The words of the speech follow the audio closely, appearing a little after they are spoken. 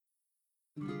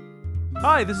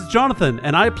Hi, this is Jonathan,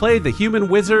 and I play the human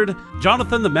wizard,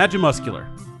 Jonathan the Magimuscular.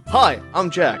 Hi,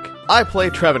 I'm Jack. I play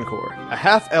Travancore, a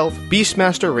half-elf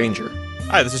Beastmaster Ranger.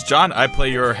 Hi, this is John. I play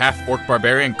your half-orc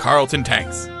barbarian, Carlton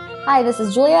Tanks. Hi, this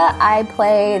is Julia. I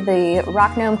play the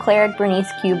rock gnome cleric, Bernice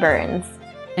Q. Burns.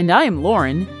 And I am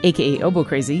Lauren, aka Obo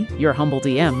Crazy, your humble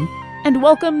DM, and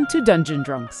welcome to Dungeon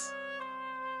Drunks.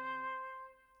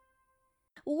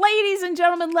 Ladies and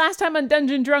gentlemen, last time on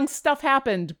Dungeon Drunks, stuff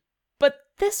happened. But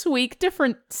this week,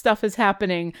 different stuff is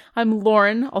happening. I'm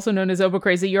Lauren, also known as Obo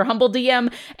Crazy, your humble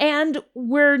DM, and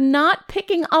we're not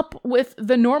picking up with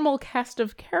the normal cast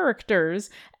of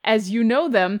characters as you know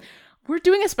them. We're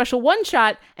doing a special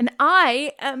one-shot, and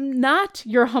I am not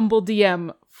your humble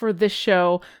DM for this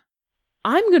show.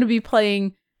 I'm going to be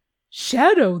playing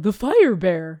Shadow the Fire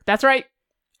Bear. That's right.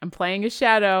 I'm playing a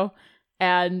Shadow.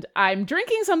 And I'm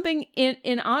drinking something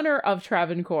in honor of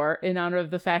Travancore, in honor of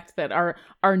the fact that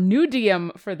our new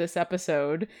DM for this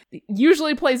episode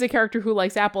usually plays a character who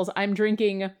likes apples. I'm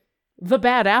drinking the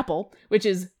Bad Apple, which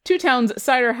is Two Towns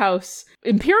Cider House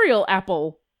Imperial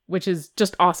Apple, which is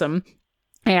just awesome.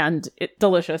 And it's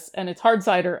delicious, and it's hard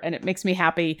cider, and it makes me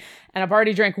happy. And I've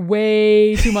already drank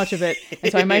way too much of it,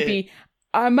 and so I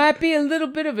might be a little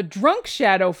bit of a drunk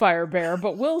Shadow Fire Bear,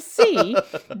 but we'll see.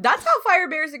 That's how fire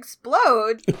bears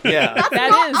explode. Yeah.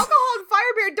 Alcohol and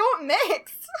fire bear don't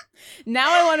mix.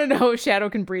 Now I want to know if Shadow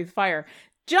can breathe fire.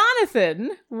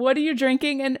 Jonathan, what are you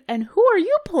drinking, and who are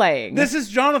you playing? This is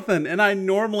Jonathan, and I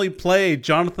normally play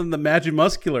Jonathan the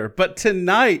Magimuscular, but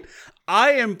tonight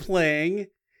I am playing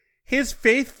his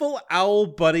faithful owl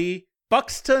buddy,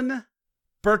 Buxton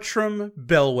Bertram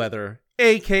Bellwether,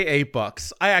 a.k.a.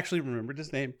 Bucks. I actually remembered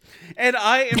his name. And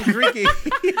I am drinking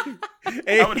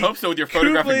I would hope so with your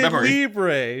photographic Cuba memory.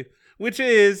 Libre, which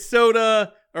is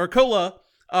soda, or cola,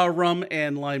 rum,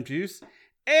 and lime juice.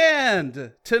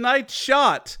 And tonight's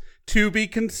shot, to be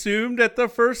consumed at the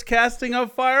first casting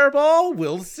of Fireball,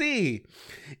 we'll see,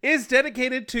 is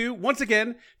dedicated to, once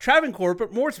again, Travancore,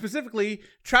 but more specifically,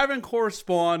 Travancore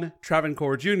spawn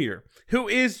Travancore Jr., who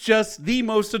is just the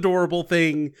most adorable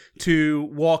thing to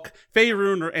walk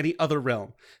Faerun or any other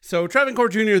realm. So, Travancore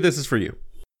Jr., this is for you.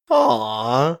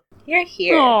 Aww. You're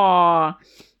here. Aww.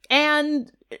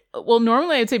 And, well,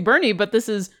 normally I'd say Bernie, but this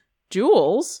is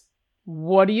Jules.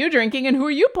 What are you drinking, and who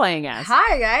are you playing as?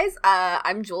 Hi, guys.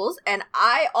 I'm Jules, and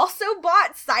I also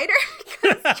bought cider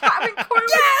because Travancore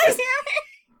was here.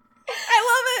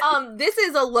 I love it! This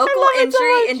is a local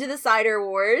entry into the Cider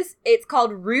Wars. It's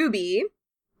called Ruby,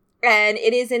 and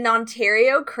it is an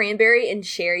Ontario cranberry and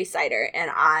cherry cider,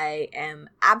 and I am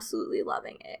absolutely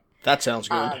loving it. That sounds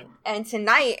good. And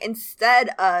tonight, instead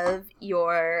of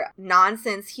your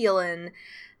nonsense healing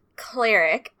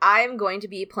cleric, I'm going to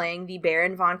be playing the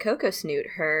Baron von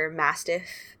Cocosnoot, her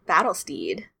Mastiff battle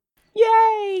steed.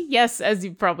 Yay! Yes, as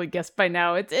you've probably guessed by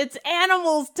now, it's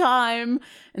animals time!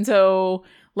 And so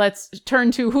let's turn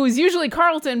to who's usually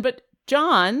Carlton, but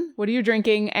John, what are you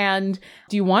drinking, and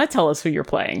do you want to tell us who you're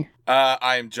playing?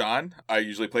 I am John. I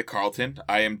usually play Carlton.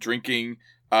 I am drinking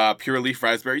Pure Leaf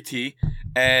Raspberry Tea,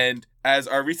 and as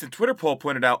our recent Twitter poll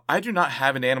pointed out, I do not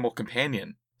have an animal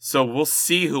companion. So we'll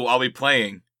see who I'll be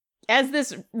playing. As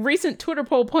this recent Twitter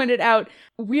poll pointed out,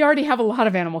 we already have a lot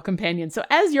of animal companions. So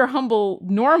as your humble,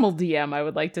 normal DM, I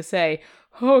would like to say,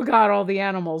 oh god, all the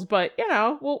animals. But, you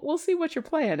know, we'll see what you're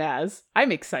playing as.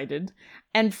 I'm excited.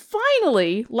 And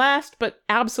finally, last but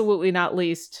absolutely not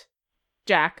least,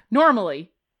 Jack,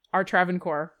 normally our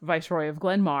Travancore, Viceroy of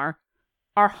Glenmar,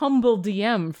 our humble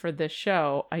DM for this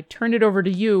show. I turn it over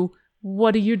to you.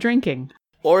 What are you drinking?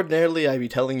 Ordinarily, I'd be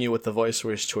telling you what the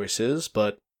Viceroy's choice is,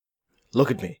 but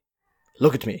look at me.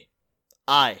 Look at me.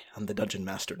 I am the Dungeon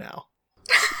Master now.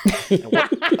 and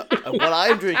what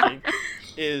I'm drinking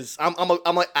is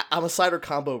I'm a cider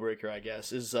combo breaker, I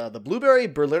guess. Is the Blueberry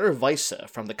Berliner Weisse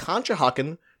from the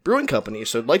Conshohocken Brewing Company.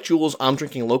 So, like Jules, I'm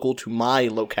drinking local to my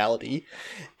locality,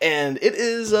 and it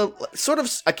is sort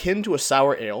of akin to a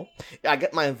sour ale. I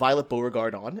get my Violet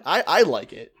Beauregard on. I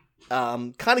like it.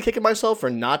 Kind of kicking myself for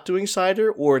not doing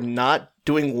cider or not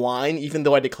doing wine, even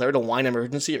though I declared a wine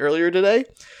emergency earlier today.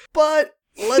 But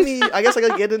I guess I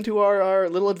gotta get into our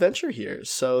little adventure here.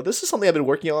 So this is something I've been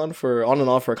working on and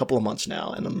off for a couple of months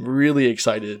now, and I'm really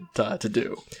excited to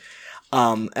do.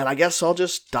 And I guess I'll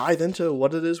just dive into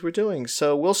what it is we're doing.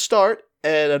 So we'll start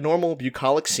at a normal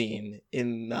bucolic scene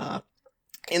in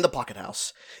the Pocket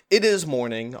House. It is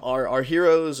morning. Our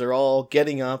heroes are all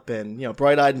getting up and,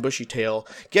 bright-eyed and bushy-tailed,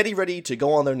 getting ready to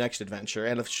go on their next adventure.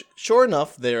 And sure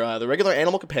enough, their the regular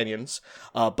animal companions,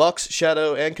 Bucks,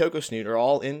 Shadow, and Cocosnoot are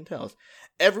all in town.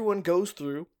 Everyone goes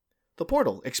through the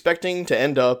portal, expecting to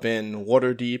end up in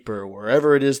Waterdeep or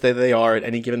wherever it is that they are at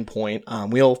any given point.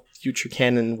 We'll future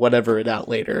canon whatever it out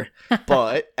later.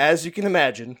 But as you can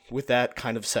imagine, with that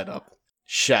kind of setup,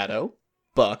 Shadow,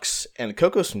 Bucks, and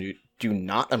Coco Snoot do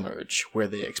not emerge where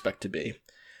they expect to be.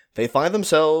 They find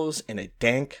themselves in a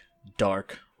dank,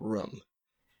 dark room.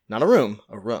 Not a room,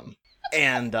 a room.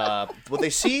 And what they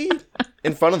see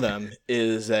in front of them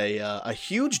is a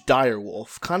huge dire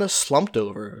wolf, kind of slumped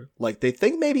over, like they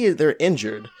think maybe they're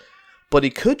injured, but he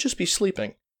could just be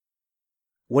sleeping.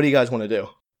 What do you guys want to do?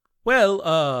 Well,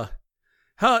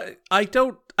 I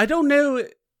don't know.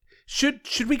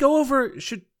 Should we go over?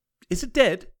 Is it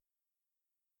dead?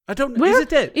 I don't. Where is it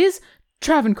dead? is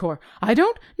Travancore? I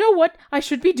don't know what I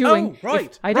should be doing. Oh,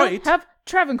 right, if I don't right. have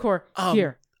Travancore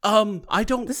here. I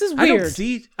don't. This is I don't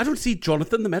weird. see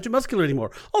Jonathan the Magic Muscular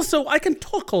anymore. Also, I can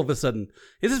talk all of a sudden.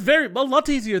 It is a lot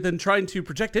easier than trying to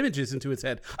project images into his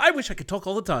head. I wish I could talk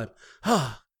all the time.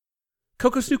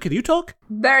 Coco Snoot, can you talk?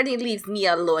 Bernie leaves me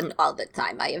alone all the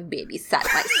time. I have babysat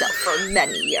myself for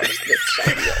many years. This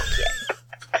shall be okay.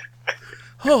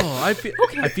 Oh, I feel.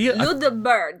 You the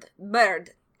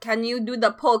bird. Can you do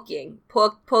the poking?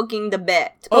 Poking the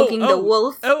bear. Poking the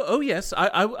wolf? Oh, yes.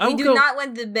 I We will do go. not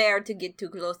want the bear to get too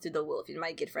close to the wolf. It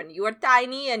might get friendly. You are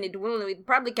tiny, and it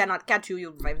probably cannot catch you.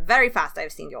 You're very fast.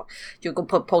 I've seen you. You go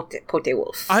poke the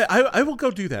wolf. I will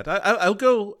go do that. I'll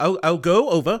go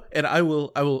over and I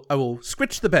will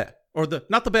scritch the bear, or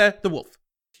not the bear, the wolf.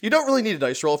 You don't really need a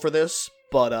dice roll for this,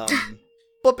 but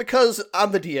because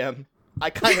I'm the DM, I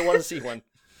kind of want to see one.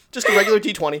 Just a regular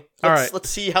D20. Let's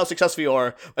see how successful you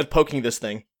are at poking this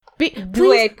thing.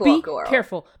 Please be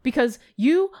careful, because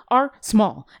you are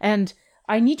small, and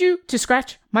I need you to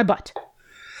scratch my butt.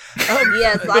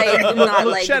 Yes, I do not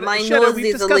Look, like Shadow, my Shadow, nose we've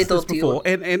is a discussed little this too. before,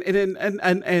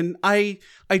 and I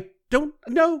don't.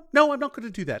 No, I'm not going to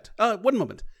do that. One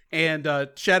moment. And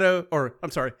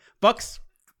Bucks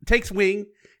takes wing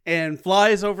and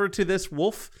flies over to this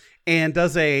wolf and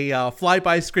does a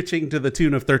flyby scritching to the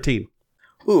tune of 13.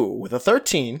 Ooh, with a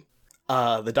 13,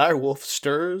 the dire wolf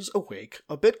stirs awake,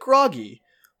 a bit groggy,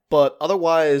 but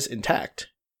otherwise intact.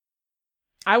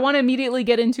 I want to immediately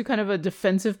get into kind of a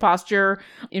defensive posture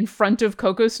in front of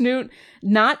Coco Snoot,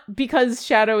 not because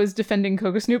Shadow is defending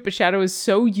Coco Snoot, but Shadow is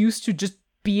so used to just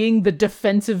being the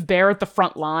defensive bear at the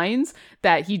front lines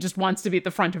that he just wants to be at the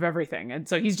front of everything. And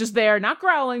so he's just there, not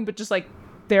growling, but just like,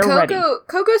 they're ready.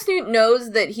 Coco Snoot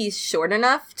knows that he's short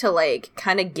enough to, like,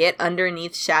 kind of get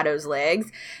underneath Shadow's legs,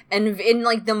 and in,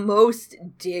 like, the most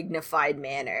dignified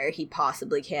manner he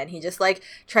possibly can, he just, like,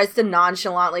 tries to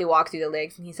nonchalantly walk through the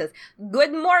legs, and he says,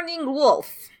 "Good morning,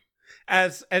 wolf." I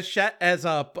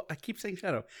keep saying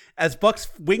Shadow. As Bucks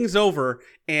wings over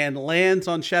and lands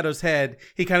on Shadow's head,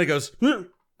 he kind of goes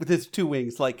with his two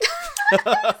wings, like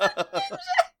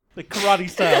like karate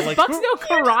style. Does Like Bucks know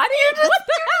karate? What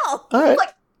the hell? All right.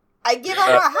 Like, I give him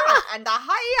a ha and a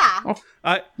hi-ya.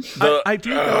 I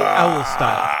do know owl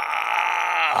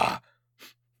style.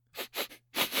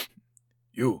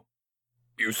 You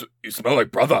smell like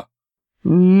brother.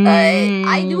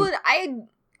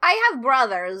 I have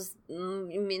brothers.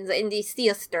 It means in the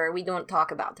sister, we don't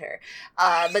talk about her.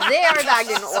 But they are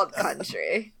back in old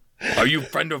country. Are you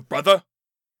friend of brother?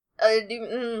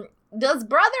 Does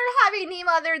brother have a name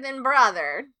other than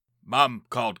brother? Mom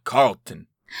called Carlton.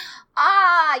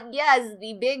 Ah, yes,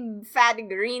 the big fat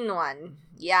green one.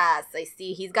 Yes, I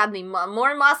see. He's got the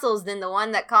more muscles than the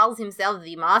one that calls himself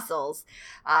the Muscles.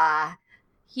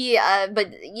 He's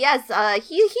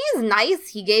nice.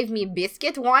 He gave me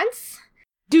biscuit once.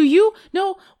 Do you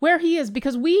know where he is?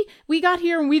 Because we got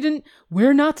here and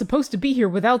we're not supposed to be here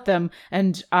without them.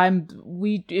 And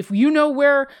if you know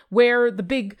where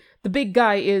the big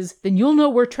guy is, then you'll know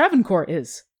where Travancore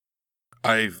is.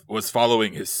 I was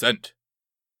following his scent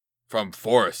from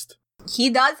forest. He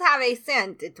does have a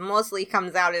scent. It mostly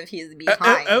comes out of his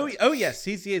behind. Oh yes,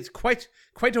 he is quite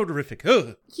odorific.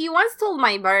 Ugh. He once told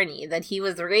my Barney that he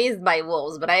was raised by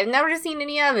wolves, but I have never seen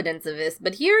any evidence of this.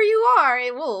 But here you are,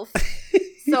 a wolf.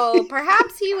 So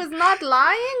perhaps he was not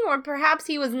lying, or perhaps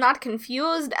he was not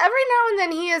confused. Every now and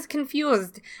then he is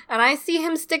confused, and I see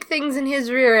him stick things in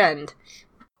his rear end.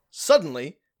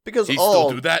 Suddenly, because He all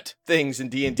still do that? things in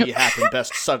D&D happen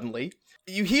best suddenly,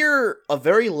 you hear a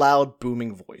very loud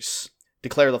booming voice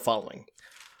declare the following.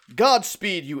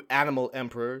 Godspeed, you animal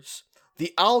emperors.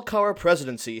 The Alcara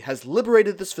presidency has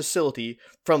liberated this facility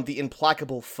from the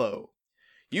implacable foe.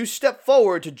 You step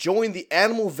forward to join the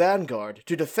animal vanguard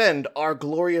to defend our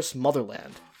glorious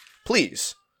motherland.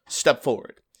 Please, step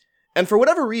forward. And for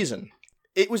whatever reason,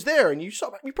 it was there, and you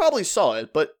probably saw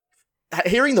it, but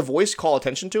hearing the voice call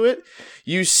attention to it,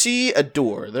 you see a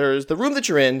door. There's the room that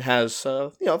you're in has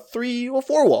 3 or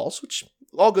 4 walls, which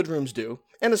all good rooms do,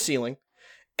 and a ceiling.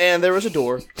 And there is a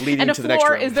door leading to the next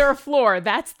room. Is there a floor?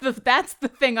 That's the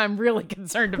thing I'm really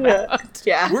concerned about.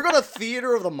 Yeah. We're gonna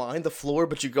theater of the mind the floor,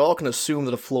 but you all can assume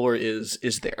that a floor is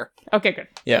there. Okay, good.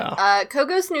 Yeah.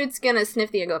 Coco Snoot's gonna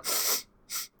sniff the air and go,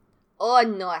 oh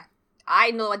no,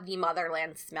 I know what the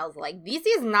motherland smells like. This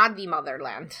is not the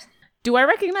motherland. Do I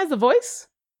recognize the voice?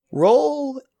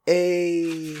 Roll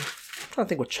a... I'm trying to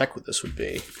think what check this would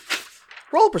be.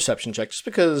 Roll a perception check, just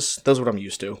because those are what I'm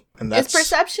used to. And that's... Is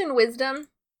perception wisdom?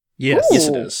 Yes. Yes,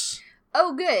 it is.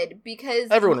 Oh, good, because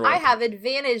Everyone roll. I have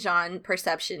advantage on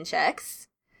perception checks.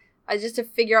 Just to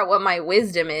figure out what my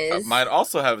wisdom is. Mine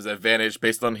also has advantage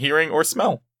based on hearing or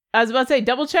smell. I was about to say,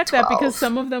 double check that 12. because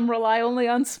some of them rely only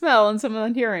on smell and some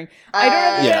on hearing. I don't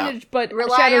have Yeah. advantage, but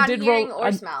Rely Shadow on did hearing roll.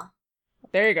 or smell.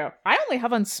 There you go. I only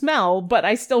have on smell, but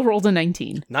I still rolled a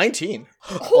 19. 19.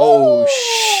 Oh,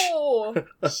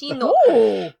 she knows.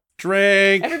 Ooh.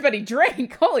 Drink. Everybody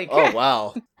drink. Holy Oh, crap.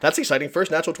 wow. That's exciting.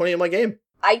 First natural 20 in my game.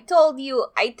 I tell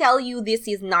you this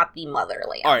is not the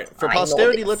motherland. All right, for I know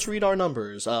posterity, this. let's read our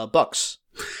numbers. Bucks.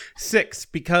 6,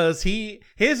 because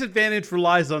his advantage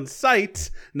relies on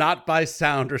sight, not by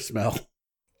sound or smell.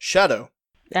 Shadow.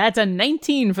 That's a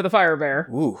 19 for the fire bear.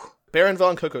 Ooh. Baron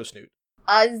von Coco Snoot.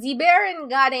 The Baron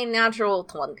got a natural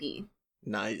 20.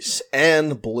 Nice.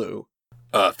 And Blue.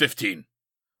 15.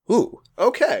 Ooh.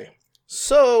 Okay.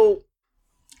 So,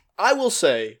 I will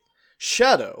say,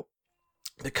 Shadow,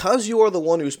 because you are the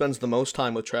one who spends the most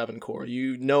time with Travancore,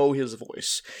 you know his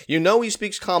voice. You know he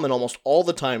speaks common almost all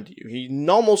the time to you. He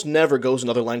almost never goes in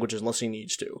other languages unless he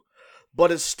needs to.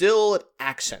 But it's still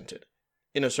accented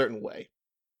in a certain way.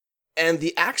 And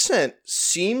the accent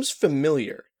seems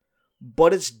familiar,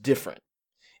 but it's different.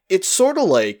 It's sort of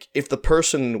like if the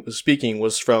person speaking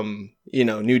was from,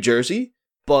 New Jersey,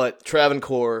 but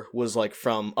Travancore was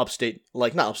from upstate,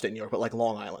 not upstate New York, but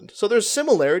Long Island. So there's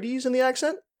similarities in the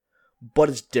accent, but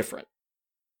it's different.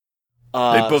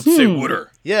 They both say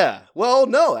wooder. Yeah. Well,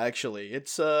 no, actually.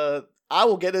 It's, I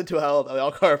will get into how the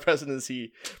Alcar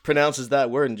presidency pronounces that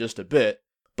word in just a bit,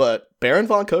 but Baron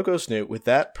von Coco Snoot with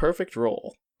that perfect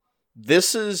roll.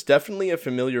 This is definitely a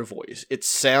familiar voice. It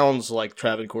sounds like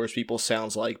Travancore's people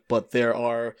sounds like, but there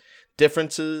are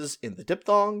differences in the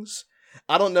diphthongs.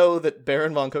 I don't know that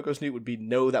Baron von Coco Snoot would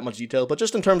know that much detail, but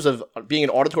just in terms of being an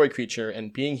auditory creature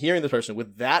and hearing the person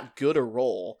with that good a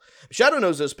role, Shadow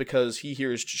knows this because he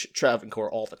hears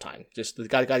Travancore all the time. Just the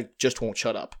guy just won't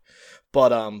shut up.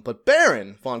 But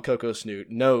Baron von Coco Snoot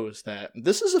knows that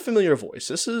this is a familiar voice.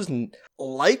 This is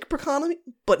like Percanum,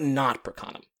 but not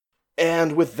Percanum.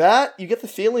 And with that, you get the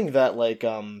feeling that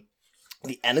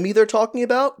the enemy they're talking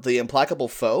about, the implacable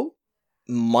foe,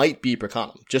 might be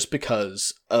Percanum, just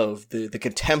because of the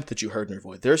contempt that you heard in her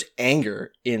voice. There's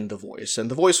anger in the voice,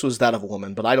 and the voice was that of a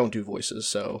woman, but I don't do voices,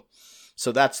 so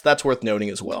that's worth noting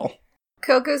as well.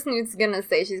 Coco Snoot's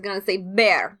she's gonna say,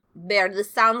 Bear,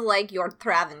 this sounds like your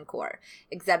Travancore,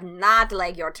 except not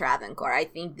like your Travancore. I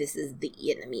think this is the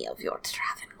enemy of your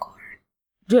Travancore.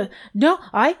 No,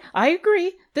 I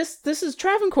agree. This is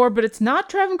Travancore, but it's not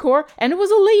Travancore, and it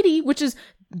was a lady, which is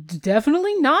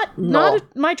definitely not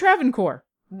my Travancore.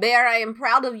 Bear, I am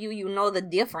proud of you. You know the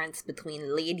difference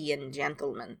between lady and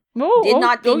gentleman.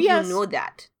 Yes. You know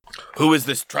that. Who is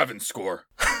this Travancore?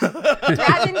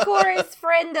 Travancore is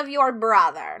friend of your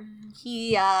brother.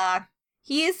 He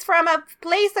is from a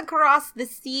place across the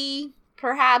sea,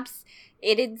 perhaps.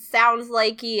 It sounds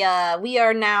like we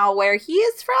are now where he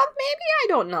is from. Maybe, I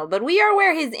don't know, but we are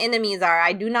where his enemies are.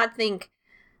 I do not think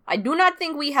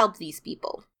we help these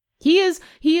people. He is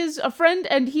a friend,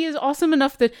 and he is awesome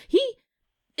enough that he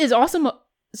is awesome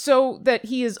so that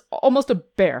he is almost a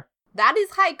bear. That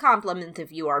is high compliment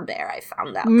if you are bear, I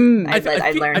found out. I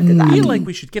learned that. I feel like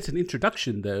we should get an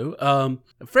introduction, though.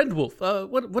 Friend Wolf,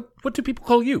 what do people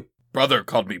call you? Brother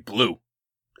called me Blue.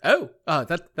 Oh,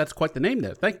 that's quite the name,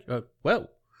 though. Thank you. Well,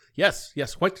 yes,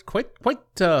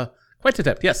 quite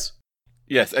adept, yes.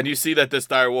 Yes, and you see that this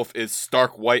dire wolf is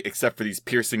stark white except for these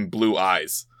piercing blue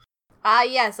eyes.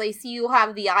 Yes, I see you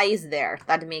have the eyes there.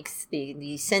 That makes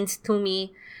the sense to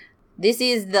me. This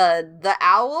is the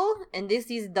owl, and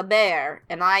this is the bear,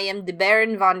 and I am the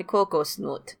Baron von Coco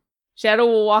Snoot. Shadow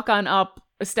will walk on up,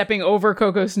 stepping over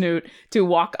Coco Snoot to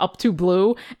walk up to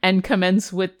Blue and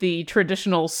commence with the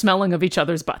traditional smelling of each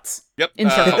other's butts. Yep. In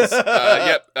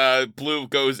circles. Blue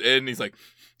goes in. He's like,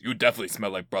 "You definitely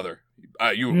smell like brother.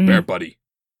 You bear buddy."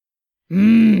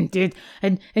 Dude,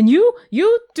 and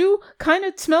you do kind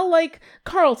of smell like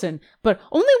Carlton, but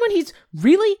only when he's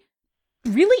really,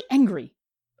 really angry.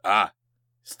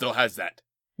 still has that.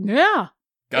 Yeah.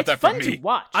 Got it's that fun from me. to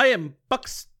watch. I am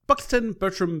Buxton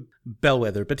Bertram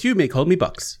Bellwether, but you may call me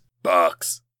Bucks.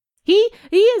 Bucks. He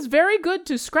is very good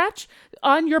to scratch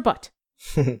on your butt.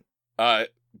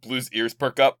 Blue's ears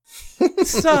perk up.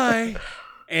 Sigh.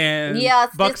 And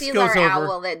Yes, Bucks this is goes our over.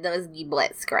 owl that does the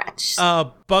butt scratch.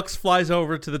 Bucks flies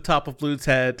over to the top of Blue's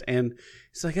head, and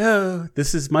he's like, "Oh,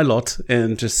 this is my lot,"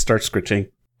 and just starts scritching.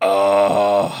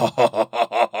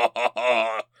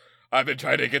 I've been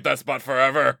trying to get that spot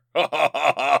forever.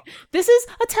 This is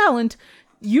a talent.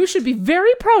 You should be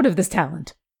very proud of this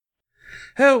talent.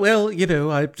 Oh, well,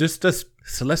 I'm just a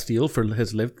celestial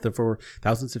has lived there for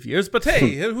thousands of years. But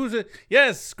hey, who's it?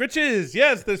 Yes, scritches.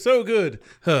 Yes, they're so good.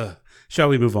 Shall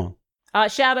we move on?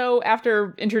 Shadow,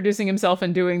 after introducing himself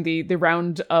and doing the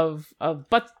round of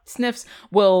butt sniffs,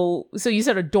 will... So you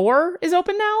said a door is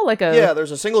open now? Yeah,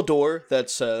 there's a single door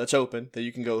that's open that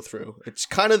you can go through. It's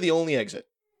kind of the only exit.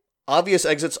 Obvious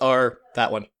exits are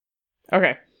that one.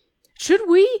 Okay. Should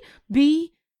we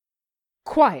be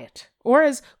quiet? Or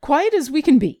as quiet as we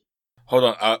can be? Hold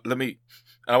on.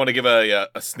 I want to give a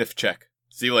sniff check.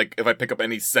 See, if I pick up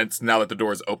any scents now that the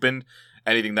door is open,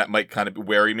 anything that might kind of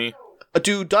worry me.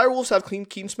 Do direwolves have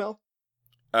keen smell?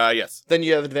 Yes. Then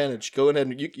you have advantage. Go ahead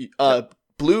and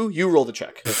Blue, you roll the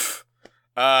check.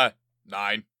 9.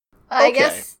 I okay.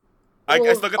 guess I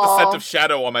we'll still got the scent of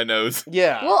shadow on my nose.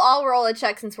 Yeah. we'll all roll a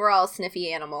check since we're all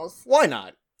sniffy animals. Why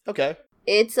not? Okay.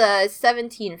 It's a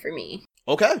 17 for me.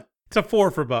 Okay. It's a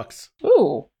 4 for Bucks.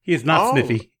 Ooh. He is not Oh.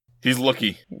 sniffy. He's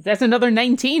lucky. That's another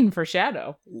 19 for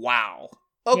Shadow. Wow.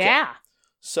 Okay. Yeah.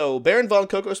 So, Baron von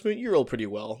Kokosmoot, you roll pretty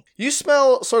well. You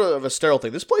smell sort of a sterile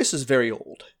thing. This place is very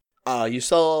old. You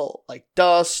smell like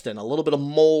dust and a little bit of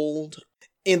mold.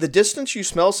 In the distance, you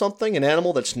smell something, an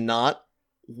animal that's not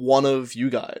one of you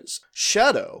guys.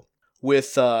 Shadow,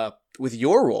 with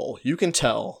your roll, you can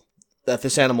tell that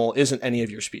this animal isn't any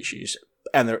of your species,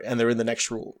 and they're in the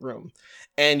next room.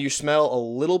 And you smell a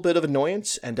little bit of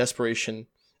annoyance and desperation,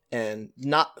 and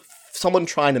not someone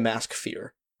trying to mask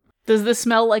fear. Does this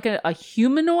smell like a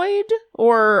humanoid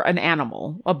or an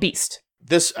animal? A beast?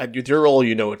 This, with your roll,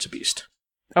 you know it's a beast.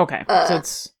 Okay. So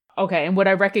it's... Okay, and would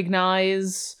I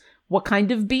recognize what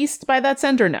kind of beast by that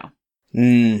scent or no?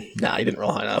 Nah, you didn't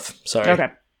roll high enough. Sorry. Okay.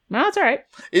 No, that's all right.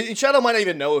 Shadow might not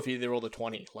even know if they rolled a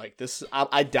 20. Like, this,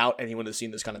 I doubt anyone has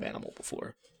seen this kind of animal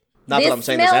before. Not This that I'm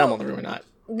saying there's smell- animal in the room or not.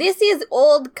 This is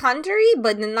old country,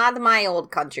 but not my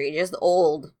old country, just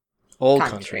old Old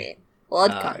country. country.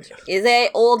 Old country. Is a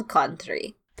old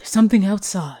country. There's something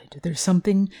outside. There's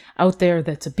something out there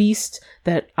that's a beast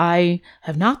that I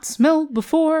have not smelled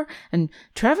before. And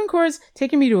Travancore's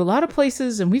taken me to a lot of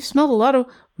places, and we've smelled a lot of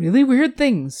really weird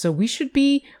things. So we should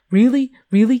be really,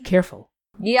 really careful.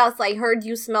 Yes, I heard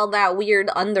you smell that weird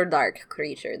Underdark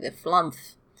creature, the Flump.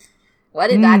 What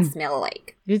did that smell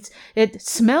like? It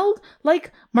smelled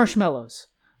like marshmallows,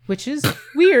 which is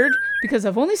weird because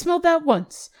I've only smelled that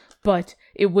once. But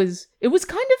it was kind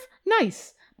of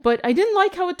nice. But I didn't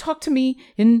like how it talked to me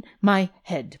in my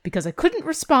head because I couldn't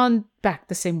respond back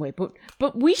the same way.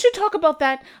 But we should talk about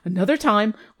that another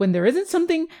time when there isn't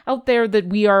something out there that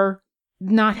we are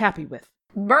not happy with.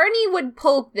 Bernie would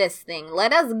poke this thing.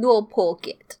 Let us go poke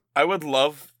it. I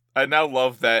now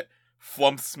love that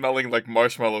Flump smelling like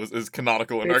marshmallows is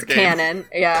canonical in our It's game. canon.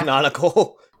 Yeah.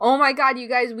 Canonical. Oh my god, you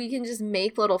guys, we can just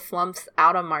make little flumps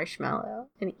out of marshmallow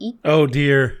and eat them. Oh,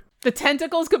 dear. The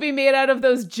tentacles could be made out of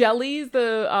those jellies,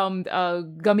 the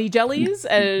gummy jellies.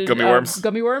 Gummy worms.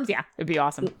 Gummy worms, yeah. It'd be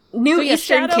awesome. New So, yeah,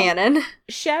 Eastern Shadow- canon.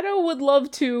 Shadow would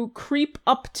love to creep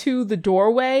up to the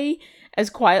doorway as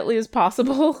quietly as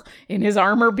possible in his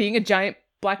armor, being a giant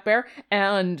black bear,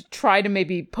 and try to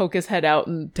maybe poke his head out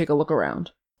and take a look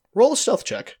around. Roll a stealth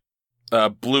check.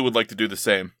 Blue would like to do the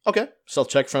same. Okay. Stealth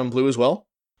check from Blue as well.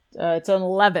 It's an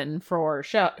 11 for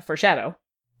Shadow.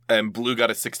 And Blue got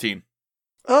a 16.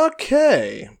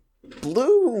 Okay.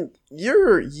 Blue,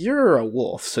 you're a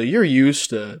wolf, so you're used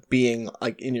to being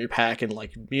like in your pack and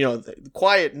like, the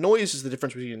quiet noise is the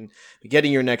difference between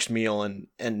getting your next meal and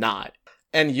not.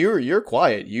 And you're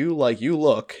quiet. You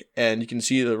look and you can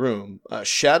see the room.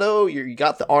 Shadow, you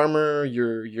got the armor.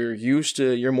 You're used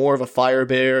to. You're more of a fire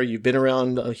bear. You've been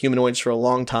around humanoids for a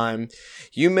long time.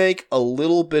 You make a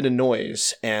little bit of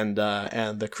noise, and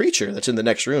the creature that's in the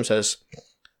next room says,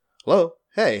 "Hello,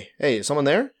 hey, is someone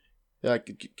there?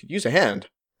 Could use a hand.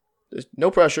 There's no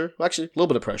pressure. Well, actually, a little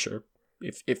bit of pressure.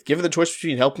 If given the choice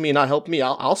between helping me and not helping me,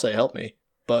 I'll say help me.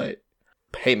 But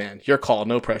hey, man, your call.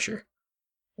 No pressure."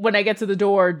 When I get to the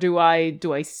door, do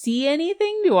I see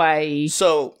anything?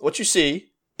 So what you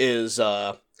see is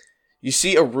you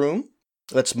see a room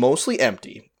that's mostly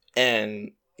empty, and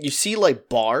you see like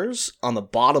bars on the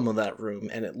bottom of that room,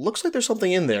 and it looks like there's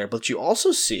something in there, but you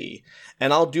also see,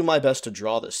 and I'll do my best to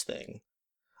draw this thing,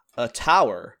 a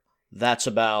tower that's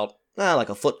about, like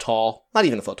a foot tall, not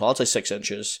even a foot tall, I'd say 6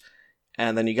 inches,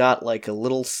 and then you got like a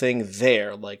little thing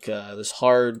there, like this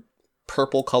hard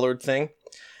purple colored thing,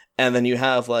 and then you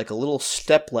have like a little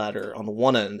step ladder on the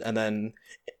one end, and then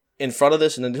in front of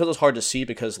this, and then it's hard to see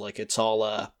because like it's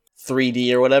all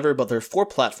 3D or whatever, but there are 4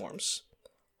 platforms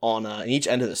on each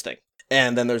end of this thing.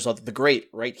 And then there's the grate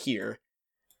right here,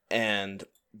 and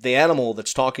the animal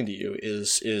that's talking to you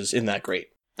is in that grate.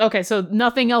 Okay, so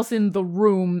nothing else in the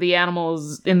room, the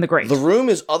animal's in the grate. The room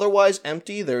is otherwise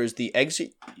empty. There is the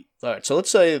exit. Alright, so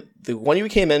let's say the one you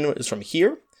came in is from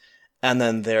here, and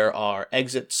then there are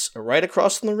exits right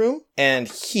across from the room, and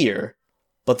here,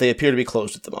 but they appear to be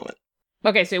closed at the moment.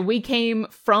 Okay, so we came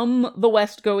from the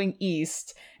west going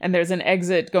east, and there's an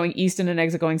exit going east and an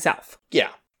exit going south. Yeah.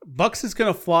 Bucks is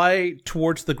going to fly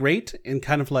towards the grate and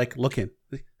kind of like look in.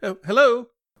 Oh, hello.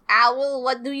 Owl,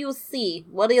 what do you see?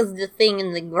 What is the thing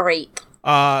in the grate?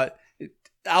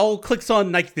 Owl clicks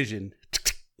on night vision.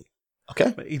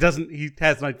 Okay. But he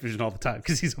has night vision all the time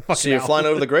because he's a fucking So you're owl. flying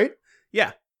over the grate?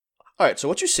 Yeah. Alright, so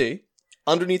what you see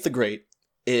underneath the grate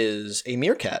is a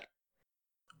meerkat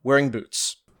wearing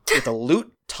boots with a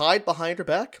lute tied behind her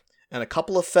back and a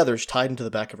couple of feathers tied into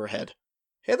the back of her head.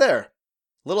 Hey there.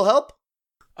 Little help?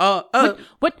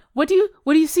 What do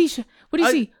you see? What do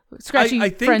you see? Scratchy I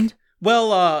think, friend.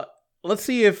 Well, let's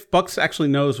see if Bucks actually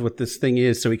knows what this thing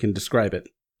is so he can describe it.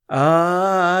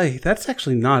 That's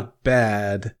actually not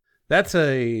bad. That's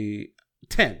a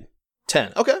 10.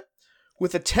 10. Okay.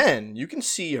 With a 10, you can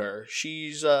see her.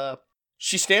 She's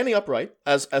standing upright,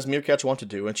 as meerkats want to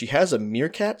do, and she has a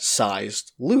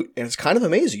meerkat-sized lute, and it's kind of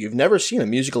amazing. You've never seen a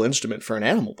musical instrument for an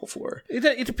animal before.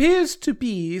 It appears to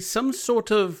be some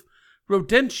sort of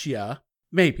rodentia,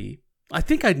 maybe. I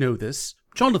think I know this.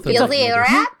 Jonathan. Is might know it a this.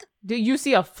 rat? Do you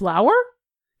see a flower?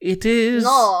 It is.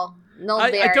 No, I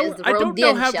there is don't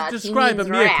know how rodentia. to He describe a means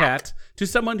meerkat rat. to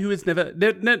someone who has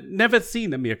never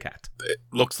seen a meerkat. It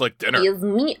looks like dinner. Is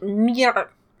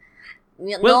mirror.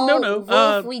 Well, no.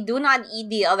 Wolf, we do not eat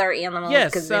the other animals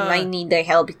Yes, because we might need their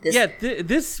help.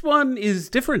 This one is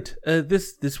different.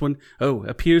 This one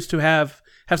appears to have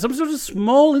some sort of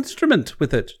small instrument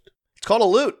with it. It's called a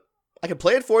lute. I can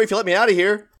play it for you if you let me out of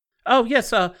here. Oh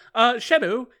yes,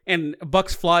 Shadow, and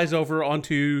Bucks flies over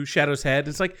onto Shadow's head.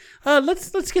 It's like,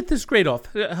 let's get this grate off.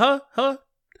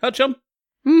 Chum.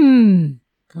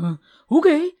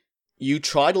 Okay. You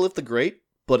try to lift the grate,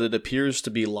 but it appears to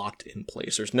be locked in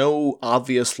place. There's no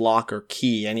obvious lock or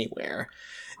key anywhere.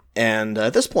 And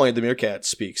at this point, the meerkat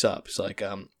speaks up. He's like,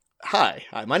 "Hi,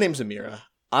 my name's Amira.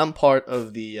 I'm part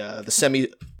of the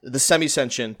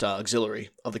semi-sentient auxiliary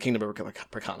of the Kingdom of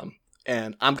Percanum,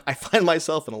 and I find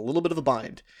myself in a little bit of a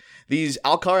bind. These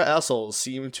Alcara assholes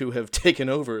seem to have taken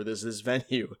over this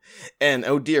venue, and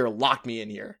oh dear, locked me in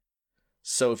here.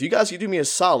 So if you guys could do me a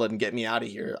solid and get me out of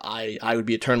here, I would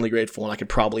be eternally grateful, and I could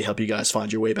probably help you guys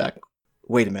find your way back."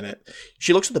 Wait a minute.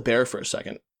 She looks at the bear for a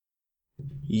second.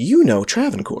 You know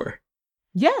Travancore.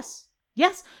 Yes.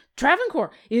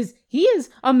 Travancore is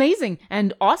amazing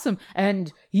and awesome,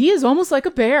 and he is almost like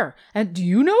a bear. And do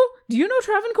you know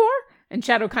Travancore? And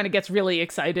Shadow kind of gets really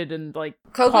excited and like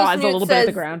Coco paws a Snoot little bit at the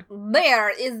says, ground. Bear,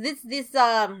 is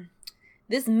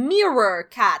this mirror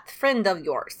cat friend of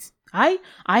yours? I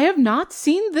have not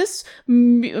seen this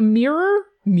mirror.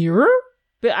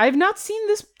 But I've not seen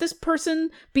this person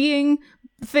being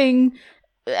thing.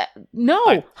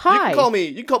 No, hi. You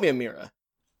can call me Amira.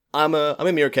 I'm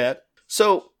a meerkat.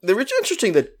 So it's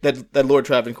interesting that Lord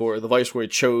Travancore, the Viceroy,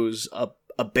 chose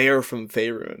a bear from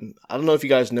Faerun. I don't know if you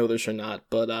guys know this or not,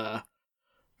 but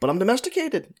I'm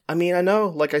domesticated. I mean, I know,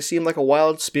 like I seem like a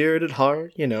wild spirit at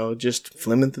heart, just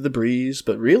flimmin' through the breeze,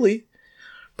 but really,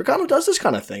 Percanum does this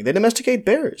kind of thing. They domesticate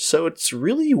bears, so it's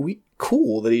really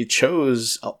cool that he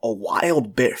chose a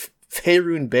wild bear,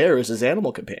 Faerun bear, as his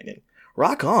animal companion.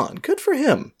 Rock on, good for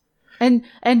him. And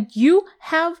you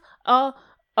have a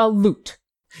lute.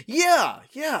 Yeah.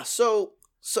 So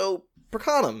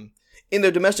Percanum, in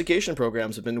their domestication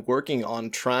programs, have been working on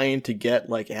trying to get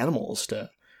like animals to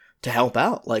help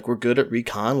out. Like, we're good at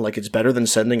recon. Like, it's better than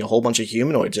sending a whole bunch of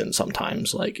humanoids in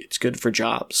sometimes. Like, it's good for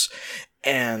jobs.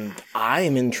 And I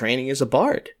am in training as a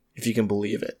bard, if you can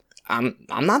believe it. I'm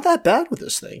not that bad with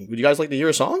this thing. Would you guys like to hear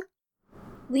a song?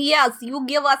 Yes, you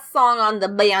give us song on the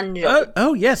banjo.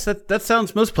 Oh, yes, that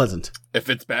sounds most pleasant. If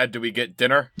it's bad, do we get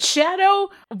dinner? Shadow,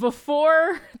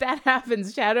 before that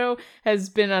happens, Shadow has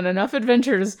been on enough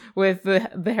adventures with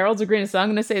the Heralds of Greenest, so I'm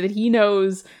going to say that he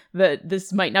knows that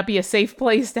this might not be a safe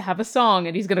place to have a song,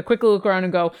 and he's going to quickly look around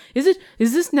and go, is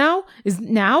this now? Is it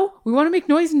now? We want to make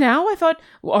noise now? I thought,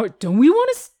 don't we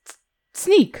want to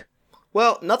sneak?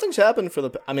 Well, nothing's happened for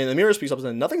the mirror speaks up and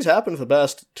says, nothing's happened for the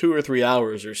past 2 or 3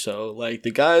 hours or so. Like,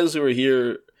 the guys who are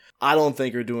here, I don't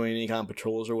think are doing any kind of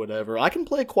patrols or whatever. I can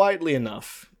play quietly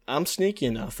enough. I'm sneaky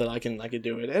enough that I can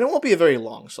do it. And it won't be a very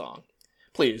long song.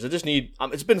 Please, I just need,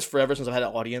 it's been forever since I've had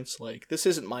an audience. Like, this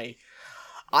isn't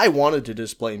I wanted to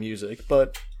display music,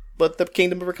 but the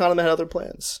Kingdom of Arcanum had other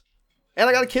plans. And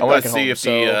I got a kid I back want to at see home, if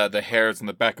so... the hairs on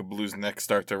the back of Blue's neck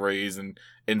start to raise and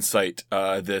incite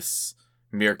this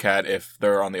meerkat if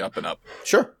they're on the up and up.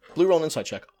 Sure. Blue roll an insight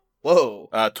check. Whoa.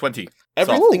 20.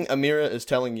 Everything Amira is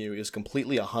telling you is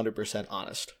completely 100%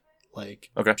 honest. Like,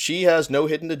 Okay. She has no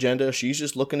hidden agenda. She's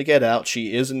just looking to get out.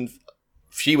 She at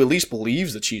least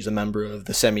believes that she's a member of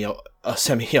the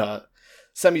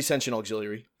semi-sentient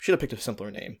auxiliary. Should have picked a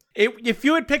simpler name. If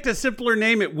you had picked a simpler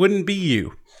name, it wouldn't be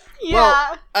you.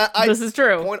 Yeah. Well, This is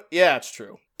true. Yeah, it's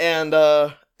true. And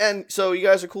so you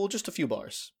guys are cool. Just a few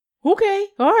bars. Okay,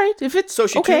 all right. If it's So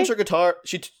she okay. tunes her guitar.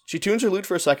 She tunes her lute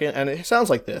for a second, and it sounds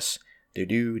like this. Do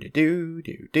do do do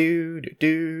do do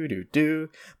do do do.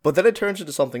 But then it turns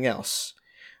into something else.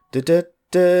 Do do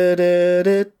do do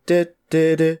do do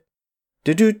do do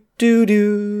do do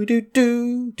do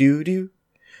do do do.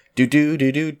 Do do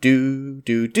do do do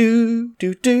do do do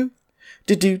do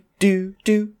do do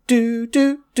do do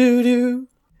do do do.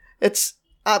 It's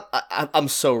I'm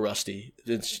so rusty.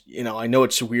 It's I know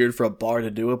it's weird for a bar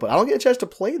to do it, but I don't get a chance to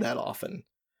play that often.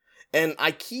 And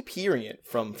I keep hearing it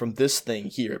from this thing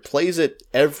here. It plays it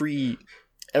every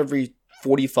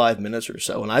 45 minutes or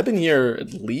so, and I've been here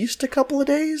at least a couple of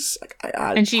days.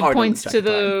 And she points to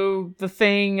the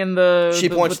thing and the She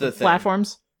points to the thing.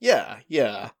 platforms.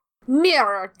 Yeah.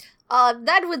 Mirror.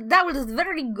 That was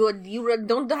very good. You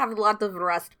don't have a lot of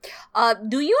rust.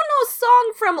 Do you know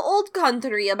song from Old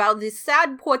Country about this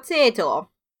sad potato?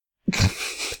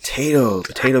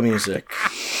 Potato music.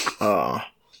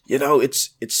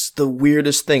 It's the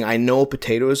weirdest thing. I know what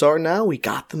potatoes are now. We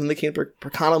got them in the Kingdom of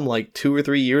Arcanum like 2 or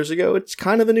 3 years ago. It's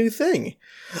kind of a new thing.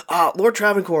 Lord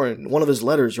Travancore, one of his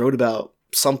letters, wrote about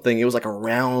something. It was like a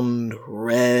round,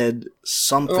 red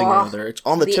something or other. It's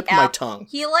on the tip of my tongue.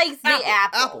 He likes the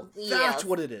apple. That's Yes.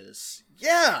 what it is.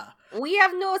 Yeah. We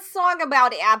have no song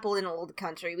about apple in Old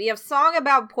Country. We have song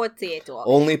about potato.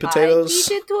 Only potatoes. I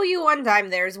teach it to you one time.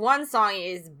 There's one song. It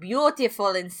is beautiful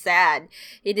and sad.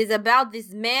 It is about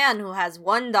this man who has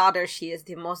one daughter. She is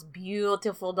the most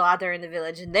beautiful daughter in the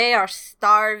village. And they are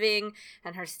starving.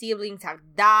 And her siblings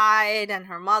have died. And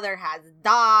her mother has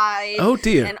died. Oh,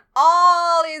 dear. And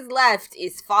all is left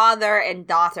is father and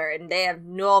daughter. And they have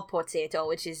no potato,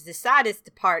 which is the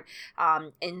saddest part.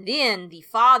 And then the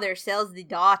father sells the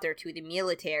daughter to the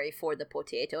military for the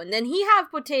potato, and then he have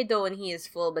potato and he is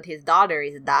full, but his daughter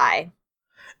is die.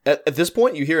 At this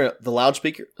point, you hear the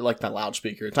loudspeaker, like not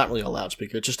loudspeaker, it's not really a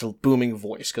loudspeaker, it's just a booming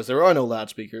voice, because there are no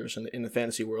loudspeakers in the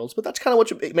fantasy worlds, but that's kind of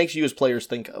what it makes you as players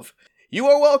think of. You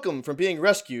are welcome from being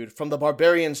rescued from the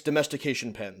barbarians'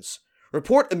 domestication pens.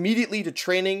 Report immediately to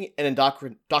training and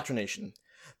indoctrination.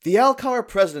 The Alcar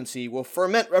presidency will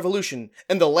ferment revolution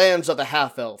in the lands of the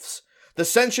half-elves. The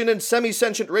sentient and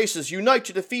semi-sentient races unite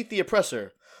to defeat the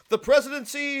oppressor. The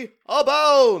presidency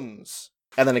abounds!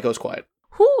 And then it goes quiet.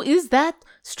 Who is that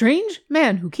strange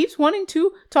man who keeps wanting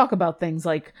to talk about things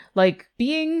like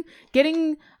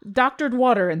getting doctored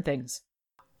water and things?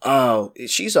 Oh,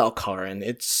 she's Alcaran.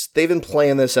 They've been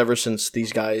playing this ever since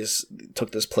these guys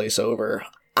took this place over.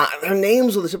 Their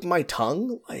names on the tip of my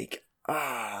tongue,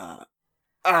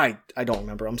 I don't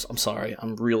remember. I'm sorry.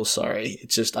 I'm real sorry.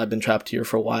 It's just I've been trapped here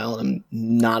for a while, and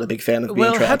I'm not a big fan of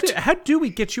being trapped. How do we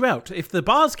get you out? If the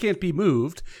bars can't be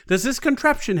moved, does this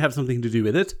contraption have something to do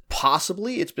with it?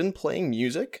 Possibly. It's been playing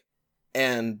music,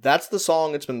 and that's the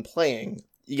song it's been playing.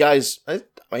 You guys, I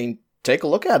mean, take a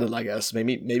look at it, I guess.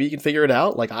 Maybe you can figure it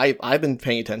out. Like, I've been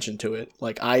paying attention to it.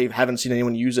 Like, I haven't seen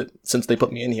anyone use it since they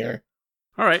put me in here.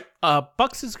 All right.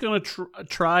 Bucks is going to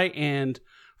try and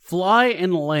fly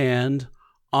and land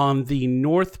on the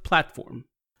north platform.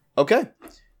 Okay.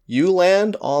 You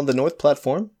land on the north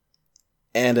platform,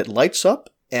 and it lights up,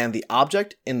 and the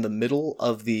object in the middle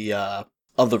of the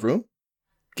room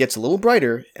gets a little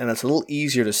brighter, and it's a little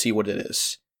easier to see what it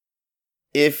is.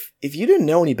 If you didn't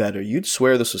know any better, you'd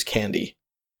swear this was candy.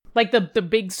 Like the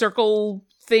big circle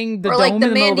thing, the or dome like the in the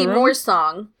middle of Mandy the room? Moore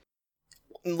song.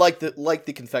 like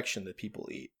the confection that people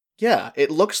eat. Yeah, it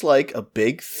looks like a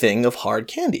big thing of hard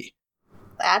candy.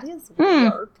 That is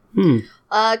weird.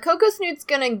 Coco Snoot's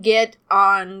gonna get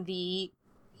on the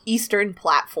eastern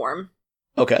platform.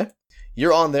 Okay.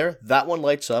 You're on there. That one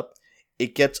lights up.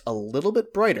 It gets a little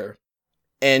bit brighter.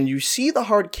 And you see the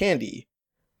hard candy,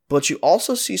 but you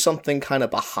also see something kind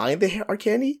of behind the hard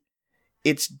candy.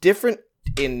 It's different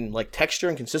in like texture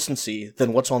and consistency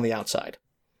than what's on the outside.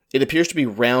 It appears to be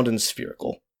round and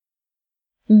spherical.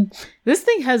 This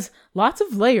thing has lots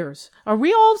of layers. Are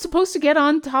we all supposed to get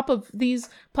on top of these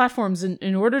platforms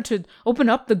in order to open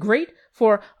up the grate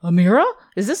for Amira?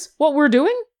 Is this what we're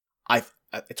doing?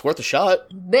 It's worth a shot.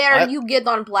 Bear, you get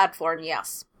on platform,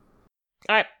 yes.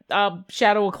 All right,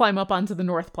 Shadow will climb up onto the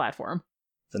north platform.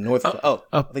 The north.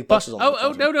 I think Bucks is on.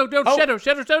 No,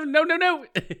 Shadow, no.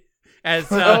 As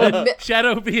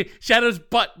Shadow's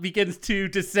butt begins to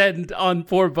descend on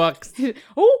poor Bucks.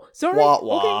 Oh, sorry. Wah,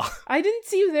 wah. Okay, I didn't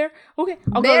see you there. Okay,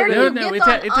 I'll Bear, go to you the, get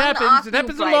it on happens. It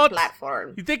happens a unoccupied lot.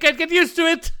 platform. You think I'd get used to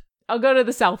it? I'll go to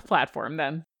the south platform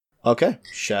then. Okay.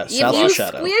 If South you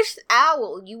Shadow. squish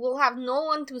Owl, you will have no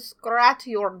one to scratch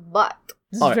your butt.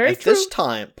 This is All right, very at true. this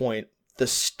time point, the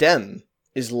stem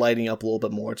is lighting up a little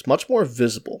bit more. It's much more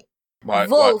visible. Why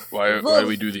Wolf, do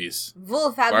we do these?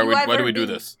 Wolf, have Why you ever do we do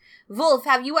been- this? Wolf,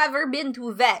 have you ever been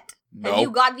to vet? No. Have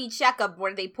you got the checkup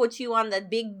where they put you on the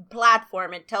big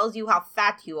platform? It tells you how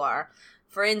fat you are.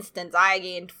 For instance, I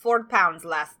gained 4 pounds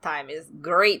last time. It's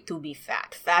great to be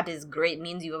fat. Fat is great.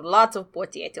 Means you have lots of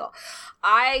potato.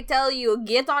 I tell you,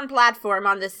 get on platform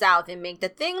on the south and make the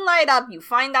thing light up. You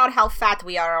find out how fat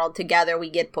we are all together. We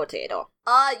get potato.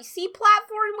 You see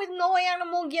platform with no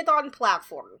animal? Get on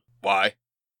platform. Why?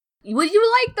 Would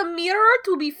you like the mirror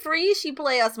to be free? She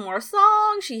play us more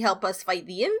songs. She help us fight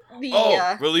the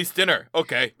Release dinner.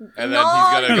 Okay. And then No,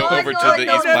 he's gonna go no, over no, to the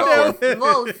no, east no,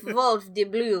 platform. Wolf, the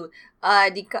blue.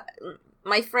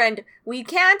 My friend, we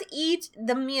can't eat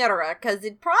the mirror because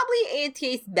it probably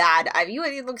tastes bad.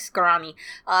 It looks scrawny.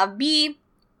 B,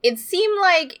 it seemed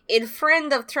like a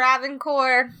friend of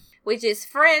Travancore, which is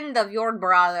friend of your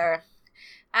brother.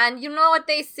 And you know what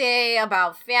they say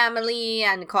about family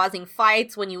and causing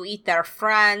fights when you eat their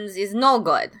friends is no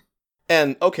good.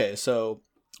 And, okay, so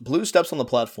Blue steps on the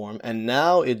platform, and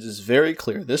now it is very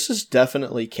clear. This is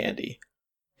definitely candy.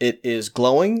 It is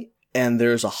glowing, and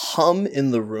there's a hum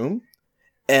in the room.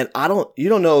 And you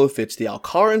don't know if it's the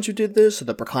Alcarans who did this, or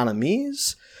the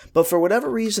Bracanamise, but for whatever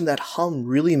reason, that hum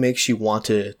really makes you want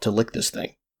to lick this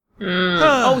thing.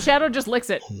 Oh, Shadow just licks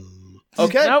it.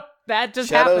 Okay. Nope, that just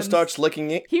Shadow happens. starts licking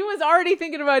it. He was already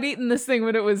thinking about eating this thing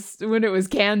when it was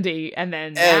candy, and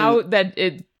then now that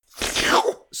it.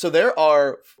 So there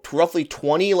are roughly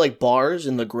 20 bars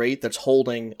in the grate that's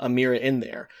holding Amira in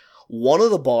there. One of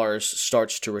the bars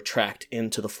starts to retract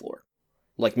into the floor,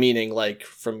 meaning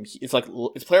it's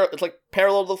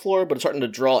parallel to the floor, but it's starting to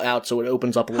draw out, so it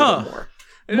opens up a little bit more.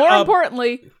 More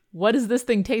importantly, what does this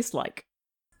thing taste like?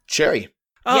 Cherry.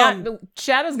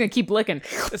 Shadow's gonna keep licking.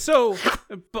 So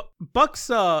Bucks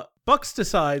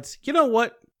decides, you know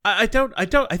what? I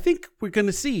think we're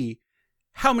gonna see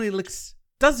how many licks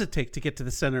does it take to get to the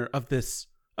center of this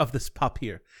pop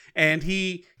here. And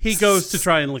he goes to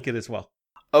try and lick it as well.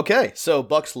 Okay, so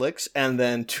Bucks licks, and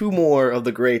then 2 more of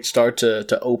the grates start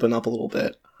to open up a little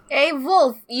bit. Hey,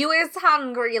 Wolf, you is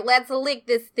hungry. Let's lick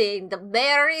this thing. The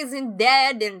bear isn't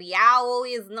dead, and the owl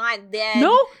is not dead.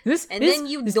 No, this and this, then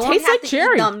you this don't tastes have like to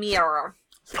cherry. eat the mirror.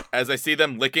 As I see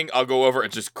them licking, I'll go over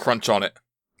and just crunch on it.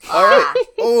 All right.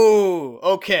 Oh,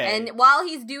 okay. And while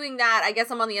he's doing that, I guess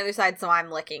I'm on the other side, so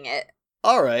I'm licking it.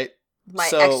 All right. My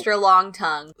So- extra long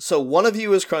tongue. So 1 of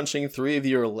you is crunching, 3 of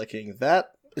you are licking.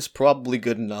 That is probably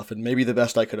good enough, and maybe the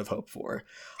best I could have hoped for.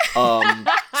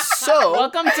 So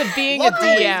Welcome to being a Luckily-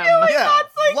 DM. Yeah,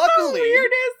 The luckily,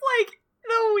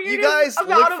 weirdest guys lick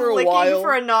amount of for a licking while.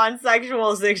 for a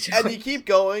non-sexual situation. and you keep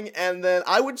going, and then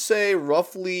I would say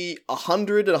roughly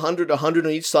 100 on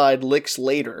each side licks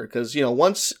later, because,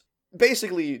 once,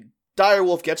 basically,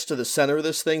 Direwolf gets to the center of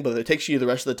this thing, but it takes you the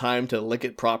rest of the time to lick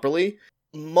it properly.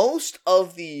 Most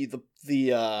of the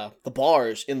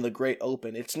bars in the grate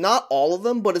open. It's not all of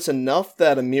them, but it's enough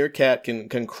that a meerkat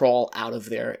can crawl out of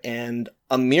there, and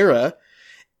Amira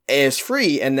is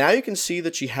free, and now you can see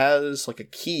that she has a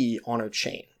key on her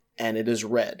chain, and it is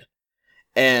red.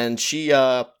 And she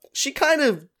kind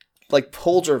of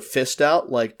pulls her fist out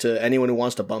to anyone who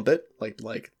wants to bump it.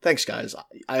 Thanks guys,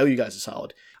 I owe you guys a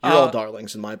solid. You're all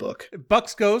darlings in my book.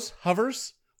 Bucks goes,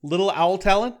 hovers, little owl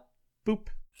talent, boop,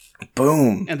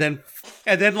 Boom. and then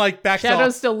backs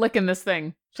Shadow's off. still licking this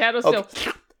thing. Shadow's Okay.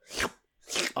 still.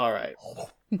 All right.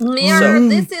 Mirror, So-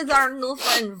 this is our new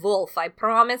friend Wolf. I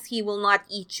promise he will not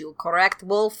eat you, correct,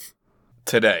 Wolf?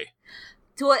 Today.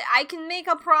 I can make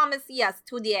a promise, yes,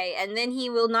 today, and then he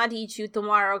will not eat you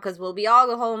tomorrow because we'll be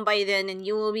all home by then and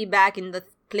you will be back in the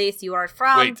place you are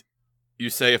from. Wait, you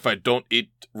say if I don't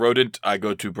eat rodent, I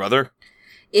go to brother?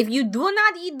 If you do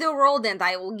not eat the rodent,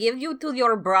 I will give you to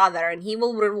your brother and he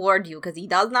will reward you because he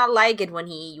does not like it when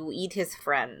you eat his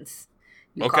friends.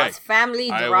 You Okay. cause family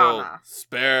I will drama.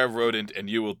 spare rodent and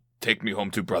you will take me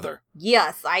home to brother.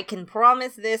 Yes, I can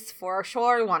promise this for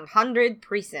sure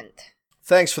 100%.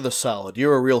 Thanks for the solid.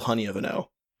 You're a real honey of an O.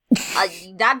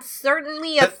 That's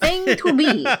certainly a thing to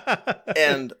be.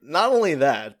 And not only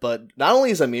that, but not only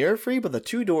is Amir free, but the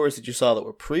two doors that you saw that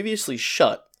were previously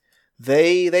shut,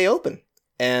 they open.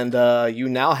 And you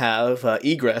now have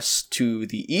egress to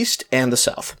the east and the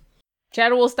south.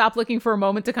 Shadow will stop looking for a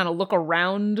moment to kind of look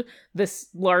around this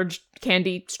large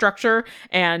candy structure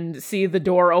and see the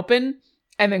door open,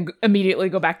 and then immediately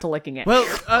go back to licking it. Well,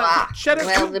 Shadow,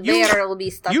 Well, the bear will be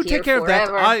stuck you here take care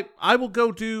forever. of that. I will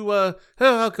go do.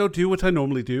 I'll go do what I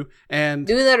normally do, and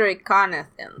Do the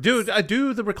reconnaissance. I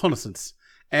do the reconnaissance,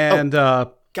 and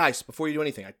Guys, before you do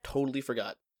anything, I totally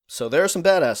forgot. So there are some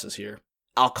badasses here.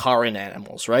 Alcaran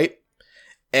animals, right?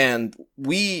 And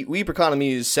we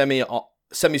Preconomies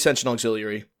semi-sentient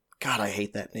auxiliary. God, I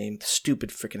hate that name. Stupid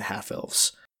freaking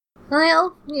half-elves.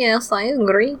 Well, yes, I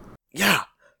agree. Yeah.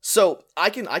 So I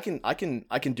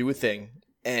can do a thing,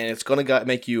 and it's gonna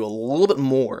make you a little bit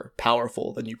more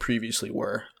powerful than you previously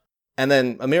were. And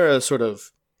then Amira sort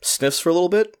of sniffs for a little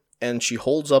bit, and she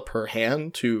holds up her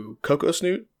hand to Coco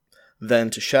Snoot, then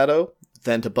to Shadow,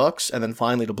 then to Bucks, and then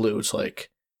finally to Blue. It's like,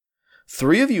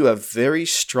 3 of you have very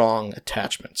strong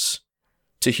attachments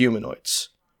to humanoids.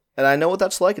 And I know what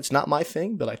that's like. It's not my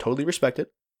thing, but I totally respect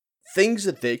it. Things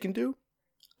that they can do,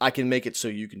 I can make it so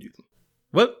you can do them.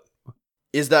 what?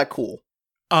 Is that cool?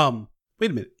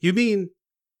 Wait a minute. You mean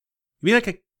like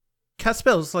a cast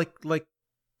spells like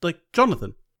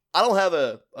Jonathan? I don't have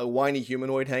a whiny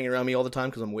humanoid hanging around me all the time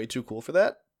because I'm way too cool for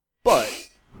that. But,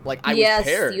 like, I was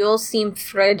paired. Yes, you all seem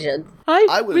frigid.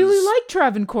 I was- really like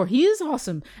Travancore. He is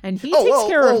awesome, and he Oh, takes well,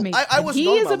 care well, of me. I and was he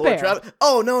known is by a Lord bear.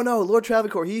 Oh, no, Lord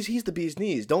Travancore, he's the bee's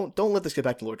knees. Don't let this get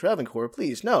back to Lord Travancore,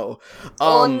 please, no.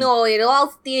 Oh no, it all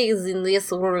stays in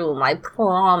this room, I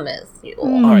promise you.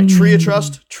 Mm. All right, Tree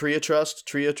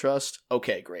of Trust.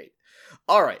 Okay, great.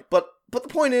 All right, but the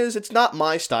point is, it's not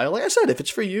my style. Like I said, if it's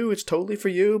for you, it's totally for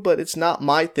you, but it's not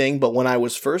my thing. But when I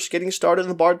was first getting started in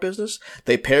the bard business,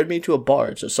 they paired me to a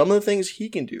bard. So some of the things he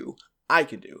can do, I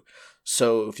can do.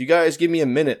 So if you guys give me a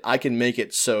minute, I can make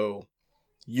it so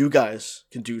you guys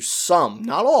can do some,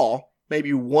 not all,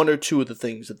 maybe 1 or 2 of the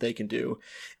things that they can do.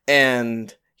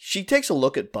 And she takes a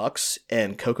look at Bucks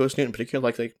and Coco Snoot in particular,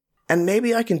 like, and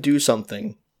maybe I can do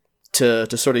something to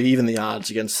sort of even the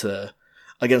odds against the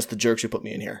jerks who put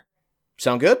me in here.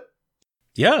 Sound good?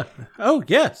 Yeah. Oh,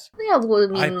 yes. That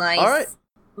would be I- nice. alright.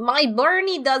 My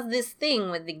Bernie does this thing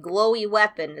with the glowy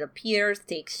weapon. It appears,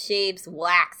 takes shapes,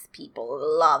 whacks people.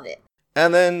 Love it.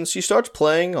 And then she starts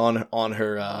playing on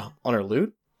her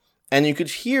lute, and you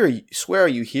could swear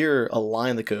you hear a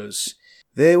line that goes,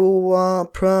 "They will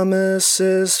want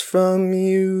promises from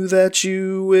you that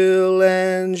you will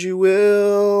and you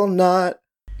will not."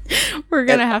 We're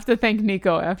gonna have to thank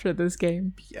Nico after this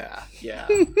game. Yeah.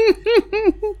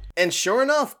 And sure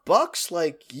enough, Bucks,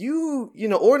 like you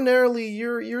know, ordinarily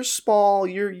you're small,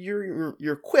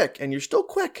 you're quick, and you're still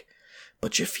quick,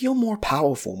 but you feel more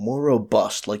powerful, more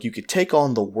robust, like you could take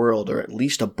on the world or at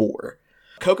least a boar.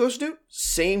 Coco Snoot,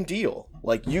 same deal.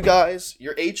 Like you guys,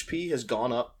 your HP has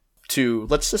gone up to,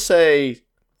 let's just say,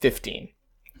 15.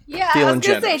 Yeah, I Feeling was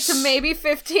gonna generous. say to maybe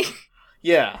 15.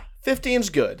 Yeah, 15's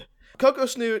good. Coco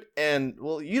Snoot, and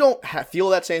well, you don't feel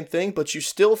that same thing, but you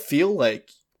still feel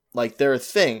like there are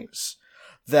things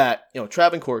that, you know,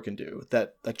 Travancore can do,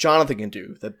 that Jonathan can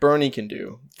do, that Bernie can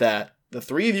do, that the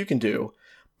 3 of you can do,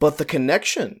 but the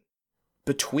connection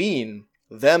between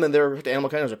them and their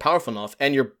animal kindness are powerful enough,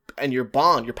 and your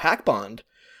bond, your pack bond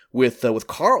with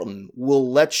Carlton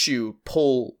will let you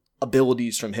pull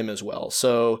abilities from him as well.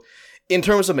 So, in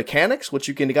terms of mechanics, what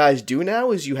you can guys do now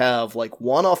is you have like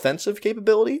 1 offensive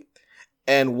capability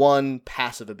and 1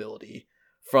 passive ability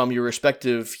from your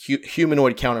respective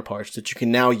humanoid counterparts that you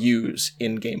can now use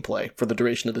in gameplay for the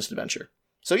duration of this adventure.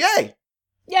 So yay!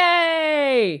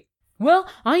 Yay! Well,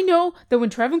 I know that when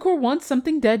Travancore wants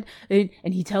something dead, and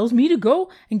he tells me to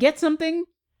go and get something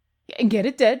and get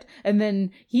it dead, and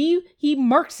then he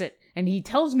marks it, and he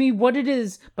tells me what it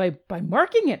is by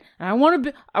marking it. And I want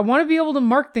to be able to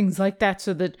mark things like that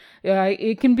so that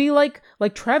it can be like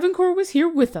Travancore was here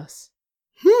with us.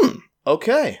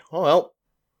 Okay. Well,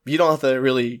 You don't have to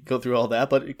really go through all that,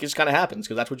 but it just kind of happens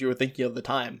because that's what you were thinking of at the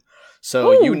time.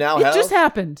 So Ooh, you now it have... just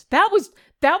happened. That was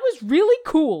really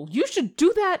cool. You should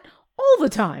do that all the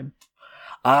time.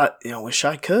 Wish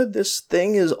I could. This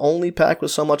thing is only packed with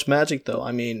so much magic, though.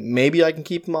 I mean, maybe I can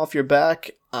keep him off your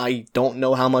back. I don't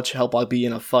know how much help I'll be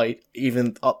in a fight,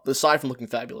 even aside from looking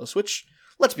fabulous, which,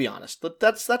 let's be honest,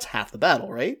 that's half the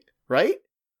battle, right? Right?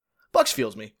 Bucks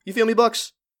feels me. You feel me,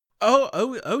 Bucks?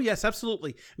 Oh, yes,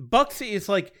 absolutely. Bucks is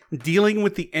like dealing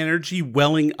with the energy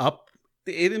welling up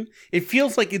in him. It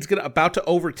feels like it's about to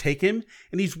overtake him,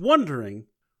 and he's wondering,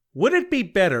 would it be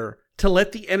better to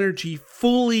let the energy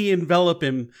fully envelop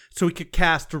him so he could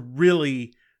cast a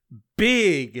really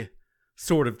big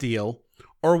sort of deal?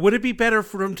 Or would it be better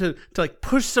for him to like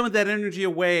push some of that energy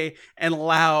away and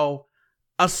allow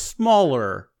a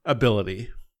smaller ability?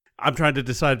 I'm trying to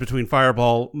decide between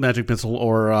Fireball, Magic Missile,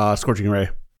 or Scorching Ray.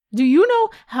 Do you know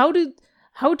how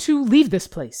to leave this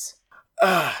place?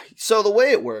 So the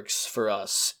way it works for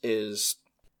us is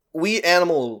we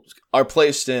animals are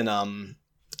placed in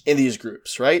these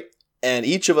groups, right? And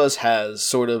each of us has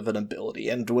sort of an ability.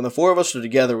 And when the four of us are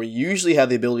together, we usually have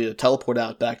the ability to teleport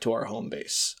out back to our home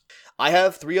base. I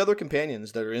have 3 other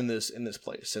companions that are in this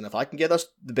place, and if I can get us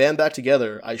the band back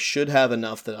together, I should have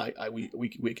enough that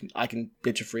I can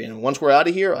get you free. And once we're out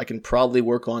of here, I can probably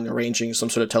work on arranging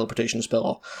some sort of teleportation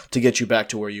spell to get you back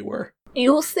to where you were.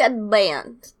 You said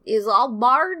band. Is all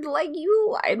bard like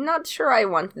you? I'm not sure I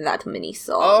want that many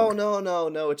songs. Oh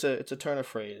no! It's a turn of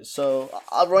phrase. So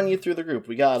I'll run you through the group.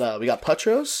 We got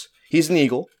Patros. He's an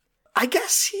eagle. I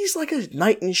guess he's like a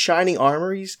knight in shining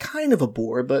armor. He's kind of a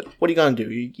boar, but what are you gonna do?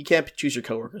 You can't choose your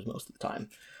coworkers most of the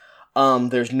time.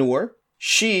 There's Noor.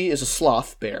 She is a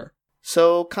sloth bear.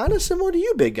 So kind of similar to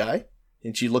you, big guy.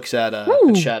 And she looks at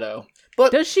Shadow.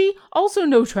 But does she also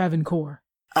know Travancore?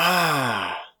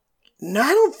 No,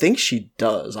 I don't think she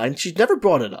does. She's never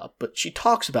brought it up, but she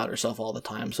talks about herself all the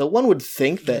time. So one would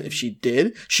think that if she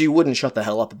did, she wouldn't shut the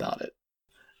hell up about it.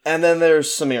 And then there's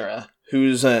Samira,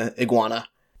 who's an iguana.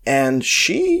 And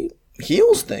she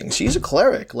heals things. She's a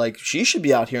cleric. Like, she should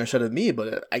be out here instead of me,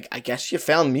 but I guess you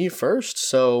found me first.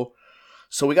 So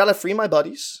we gotta free my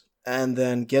buddies, and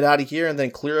then get out of here, and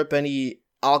then clear up any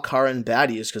Alcaran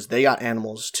baddies, because they got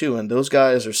animals too, and those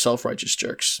guys are self-righteous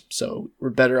jerks. So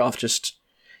we're better off just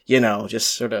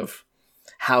sort of,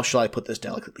 how shall I put this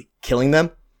delicately? Killing them?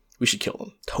 We should kill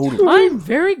them. Totally. I'm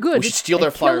very good. We should steal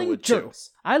their firewood too.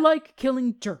 I like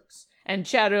killing jerks. And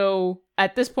Shadow,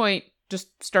 at this point,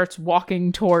 just starts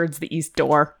walking towards the east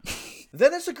door.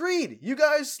 Then it's agreed. You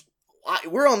guys,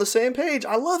 we're on the same page.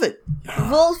 I love it.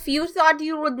 Wolf, you thought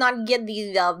you would not get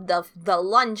the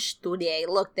lunch today.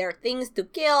 Look, there are things to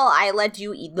kill. I let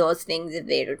you eat those things if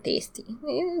they're tasty.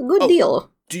 Good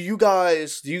deal. Do you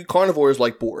carnivores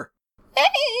like boar?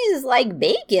 It is like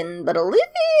bacon, but a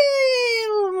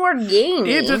little more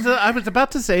gamey. I was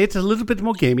about to say it's a little bit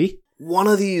more gamey. One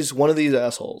of these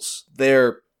assholes.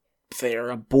 They're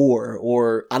a boar,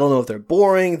 or I don't know if they're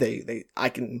boring. I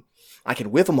can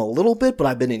whiff them a little bit, but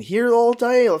I've been in here all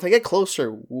day. If I get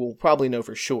closer, we'll probably know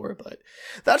for sure. But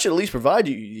that should at least provide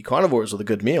you carnivores with a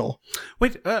good meal.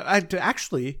 Wait,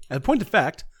 actually, as a point of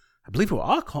fact, I believe we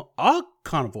are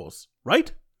carnivores,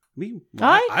 right?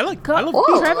 I love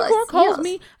Travancore calls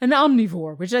me an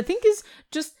omnivore, which I think is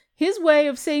just his way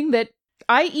of saying that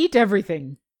I eat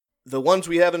everything. The ones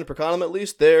we have in Percanum, at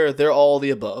least, they're all the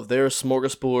above. They're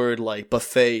smorgasbord, like,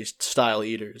 buffet-style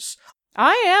eaters.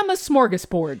 I am a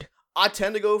smorgasbord. I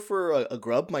tend to go for a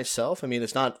grub myself. I mean,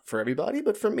 it's not for everybody,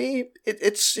 but for me,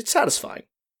 it's satisfying.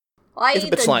 I it's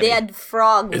ate a dead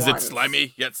frog Is once. it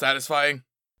slimy yet satisfying?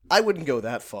 I wouldn't go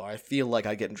that far. I feel like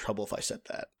I'd get in trouble if I said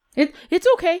that. It's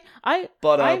okay. I'm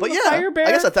but a yeah, fire bear.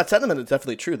 I guess that sentiment is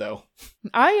definitely true, though.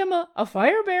 I am a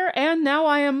fire bear, and now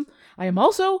I am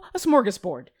also a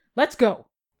smorgasbord. Let's go.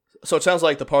 So it sounds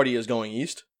like the party is going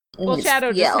east? Well,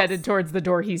 Shadow just headed towards the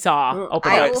door he saw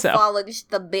open I up, will so. follow just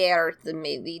the bear that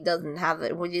maybe doesn't have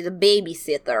it, which is a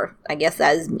babysitter. I guess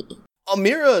that is me.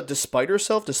 Amira, despite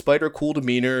her cool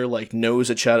demeanor, like, knows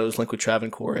that Shadow's linked with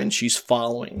Travancore, and she's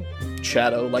following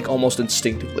Shadow, like, almost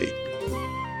instinctively.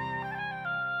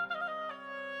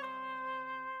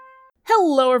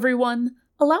 Hello, everyone.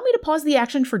 Allow me to pause the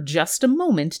action for just a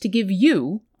moment to give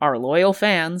you, our loyal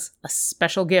fans, a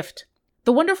special gift.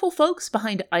 The wonderful folks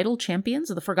behind Idle Champions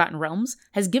of the Forgotten Realms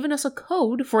has given us a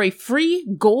code for a free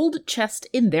gold chest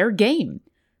in their game.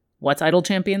 What's Idle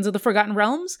Champions of the Forgotten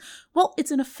Realms? Well, it's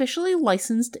an officially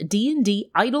licensed D&D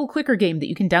idle clicker game that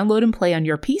you can download and play on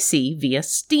your PC via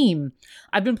Steam.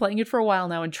 I've been playing it for a while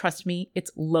now, and trust me, it's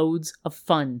loads of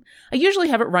fun. I usually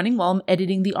have it running while I'm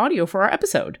editing the audio for our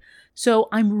episode. So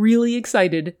I'm really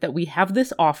excited that we have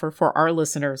this offer for our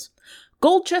listeners.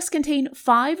 Gold chests contain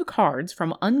 5 cards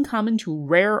from uncommon to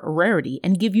rare rarity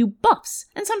and give you buffs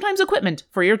and sometimes equipment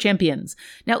for your champions.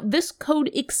 Now, this code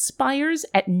expires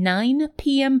at 9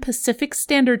 p.m. Pacific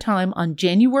Standard Time on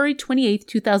January 28th,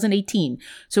 2018.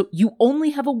 So you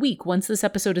only have a week once this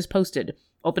episode is posted.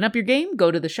 Open up your game, go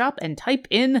to the shop, and type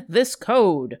in this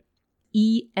code.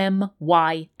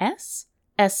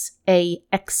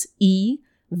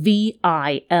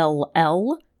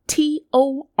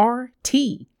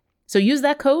 EMYSAXEVILLTORT. So use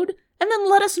that code, and then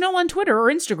let us know on Twitter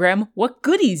or Instagram what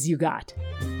goodies you got.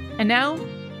 And now,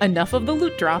 enough of the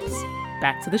loot drops.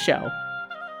 Back to the show.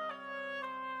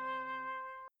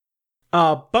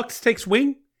 Bucks takes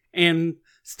wing and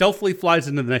stealthily flies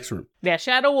into the next room. Yeah,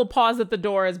 Shadow will pause at the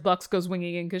door as Bucks goes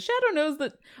winging in, because Shadow knows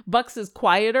that Bucks is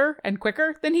quieter and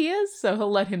quicker than he is, so he'll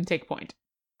let him take point.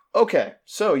 Okay,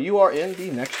 so you are in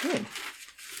the next room.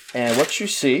 And what you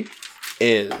see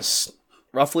is,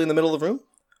 roughly in the middle of the room,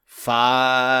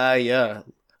 fire.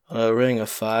 A ring of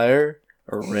fire.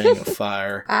 A ring of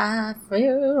fire. I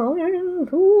fell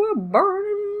into a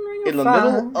burning ring of In the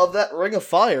fire. middle of that ring of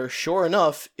fire, sure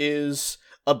enough, is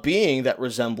a being that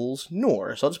resembles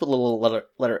Noor. So I'll just put a little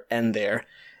letter N there.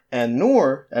 And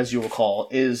Noor, as you recall,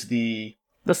 is the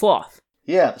sloth.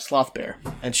 Yeah, the sloth bear.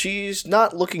 And she's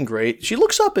not looking great. She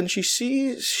looks up and she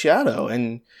sees Shadow,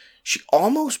 and she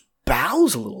almost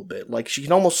bows a little bit. Like, she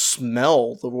can almost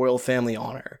smell the royal family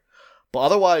on her. But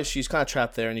otherwise, she's kind of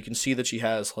trapped there, and you can see that she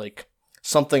has, like,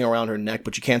 something around her neck,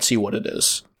 but you can't see what it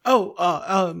is.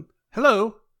 Oh,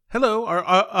 hello? Hello,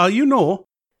 are you Noor?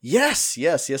 Yes,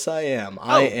 I am.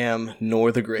 I am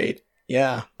Noor the Great.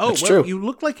 Yeah, that's true. You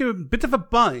look like you're in a bit of a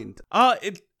bind.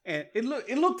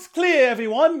 It looks clear,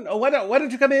 everyone. Why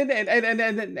don't you come in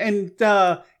and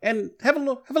have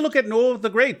a look at Noor the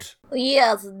Great?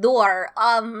 Yes, Door.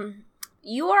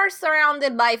 You are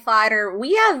surrounded by fire.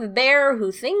 We have a bear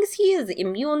who thinks he is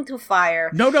immune to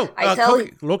fire. No.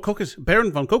 Lord Cocos,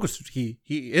 Baron von Cocos, he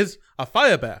is a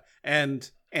fire bear, and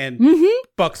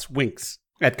Bucks winks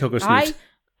at Cocos. I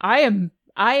am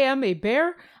a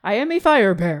bear. I am a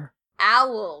fire bear.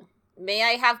 Owl, may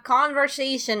I have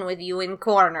conversation with you in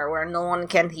corner where no one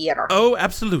can hear? Oh,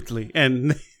 absolutely.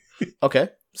 And Okay,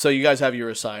 so you guys have your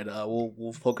aside.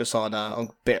 We'll focus on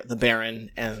the Baron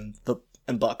and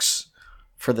Bucks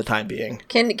for the time being.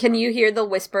 Can you hear the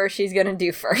whisper she's gonna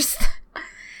do first?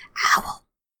 Owl,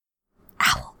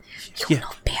 you know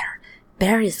bear.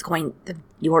 Bear is going. The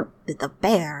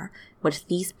bear, which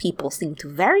these people seem to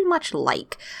very much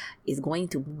like, is going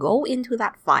to go into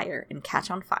that fire and catch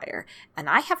on fire. And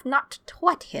I have not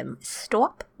taught him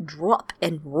stop, drop,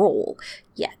 and roll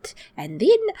yet. And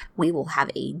then we will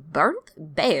have a burnt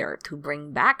bear to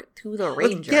bring back to the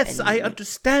ranger. Yes, I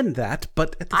understand that,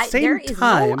 but at the same there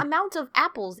time, is no amount of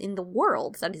apples in the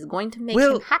world that is going to make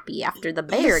him happy after the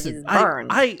bear is burned.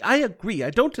 I agree.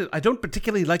 I don't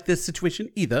particularly like this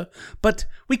situation either, but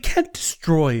we can't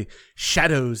destroy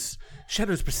Shadow's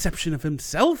perception of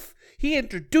himself. He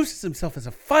introduces himself as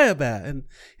a fire bear, and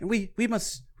we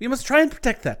must try and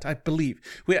protect that. I believe.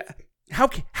 How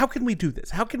can we do this?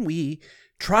 How can we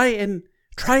try and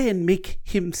make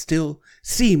him still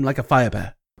seem like a fire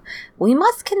bear? We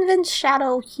must convince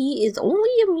Shadow he is only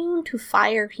immune to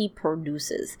fire he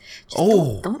produces. Just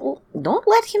don't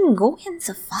let him go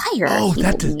into fire. Oh,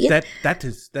 that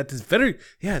is very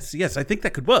yes. I think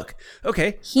that could work.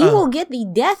 Okay, he will get the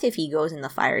death if he goes in the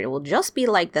fire. It will just be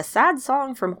like the sad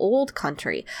song from Old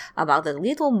Country about the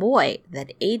little boy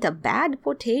that ate a bad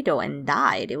potato and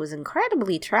died. It was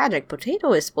incredibly tragic.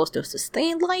 Potato is supposed to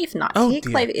sustain life, not take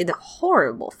life. It's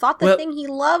horrible. Thought the thing he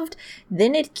loved,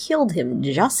 then it killed him.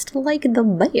 Just like the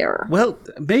bear. Well,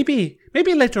 maybe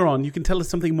later on you can tell us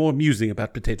something more amusing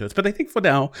about potatoes, but I think for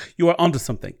now you are onto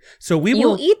something. So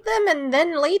you eat them, and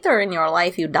then later in your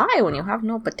life you die when you have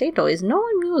no potato. Is no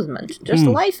amusement, just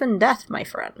life and death, my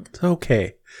friend.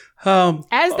 Okay.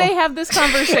 As they have this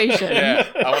conversation, Yeah,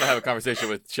 I want to have a conversation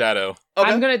with Shadow.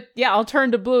 Okay. I'll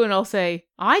turn to Blue and I'll say,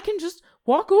 I can just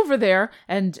walk over there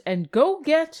and go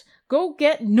get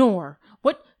Noor.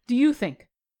 What do you think?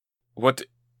 What?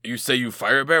 You say you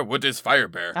fire bear? What is fire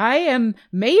bear? I am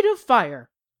made of fire.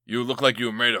 You look like you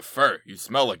were made of fur. You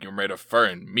smell like you're made of fur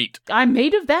and meat. I'm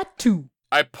made of that too.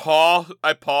 I paw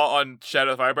on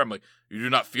Shadow the Fire Bear. I'm like, you do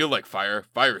not feel like fire.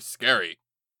 Fire is scary.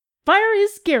 Fire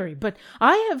is scary, but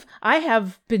I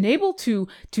have been able to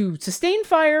sustain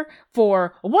fire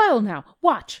for a while now.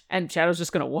 Watch. And Shadow's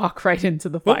just going to walk right into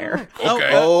the fire. Okay.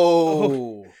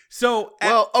 Oh. So,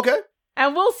 Well, okay.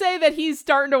 And we'll say that he's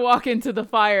starting to walk into the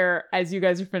fire as you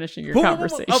guys are finishing your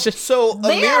conversation. So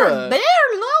Amira, Bear,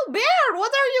 no, Bear,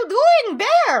 what are you doing,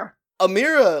 Bear?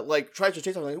 Amira, like, tries to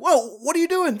chase something. Like, whoa, what are you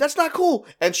doing? That's not cool.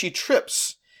 And she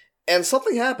trips. And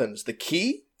something happens. The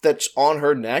key that's on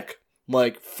her neck,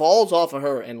 like, falls off of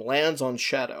her and lands on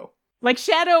Shadow. Like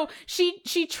Shadow,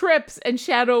 she trips and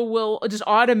Shadow will just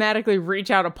automatically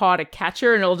reach out a paw to catch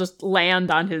her and it'll just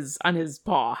land on his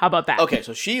paw. How about that? Okay,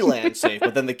 so she lands safe,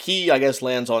 but then the key, I guess,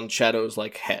 lands on Shadow's,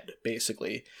 like, head,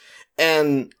 basically.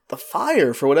 And the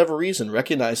fire, for whatever reason,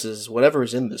 recognizes whatever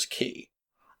is in this key.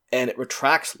 And it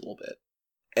retracts a little bit.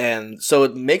 And so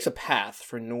it makes a path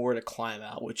for Noor to climb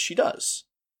out, which she does.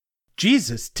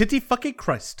 Jesus, titty fucking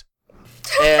Christ.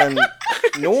 And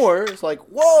Noor is like,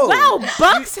 whoa! Wow,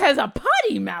 Bucks has a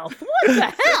potty mouth. What the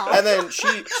hell? And then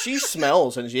she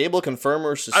smells and she's able to confirm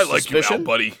her I like you suspicion now,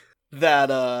 buddy.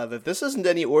 that this isn't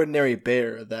any ordinary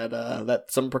bear, that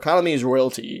some Perconomy's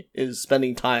royalty is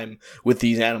spending time with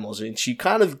these animals. And she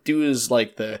kind of does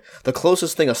like the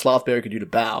closest thing a sloth bear could do to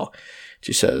bow.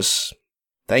 She says,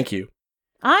 "Thank you."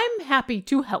 I'm happy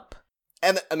to help.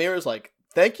 And Amira's like,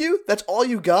 "Thank you? That's all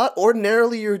you got?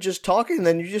 Ordinarily you're just talking, and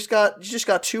then you just got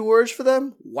 2 words for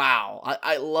them? Wow.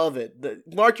 I love it.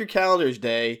 Mark your calendars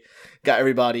day. Got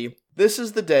everybody. This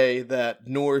is the day that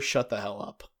Noor shut the hell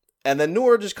up." And then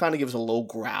Noor just kind of gives a low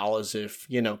growl as if,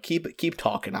 keep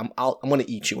talking. I'm going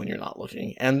to eat you when you're not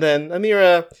looking. And then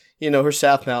Amira, her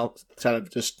south mouth kind of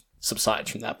just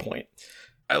subsides from that point.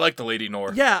 I like the Lady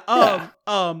Noor. Yeah,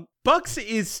 Bucks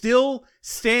is still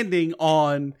standing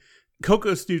on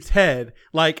Coco Snoot's head,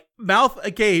 like mouth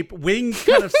agape, wings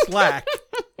kind of slack.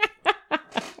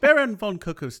 Baron von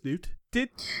Coco Snoot, did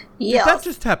that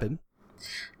just happen?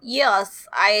 Yes,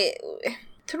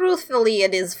 truthfully,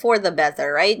 it is for the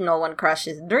better, right? No one crushed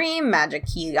his dream. Magic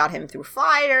key got him through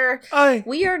fire.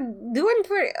 We are doing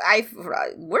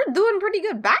we're doing pretty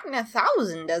good. Back in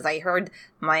 1,000, as I heard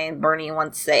my Bernie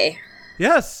once say.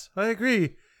 Yes, I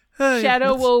agree.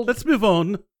 Shadow let's move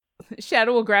on.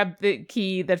 Shadow will grab the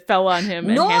key that fell on him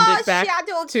and hand it back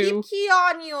Shadow, to... keep key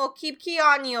on you. Keep key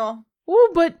on you.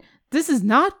 Oh, but this is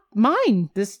not mine.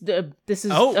 This is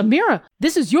Amira.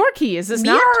 This is your key, is this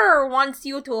not? Mirror wants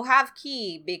you to have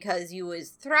key because you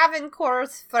is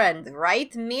Travancore's friend,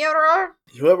 right, Mirror?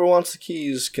 Whoever wants the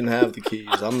keys can have the keys.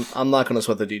 I'm not going to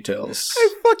sweat the details. I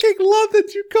fucking love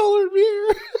that you call her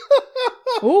Mirror.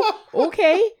 Oh,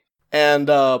 okay.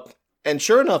 And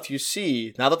sure enough, you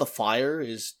see, now that the fire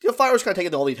was kind of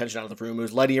taking all the attention out of the room. It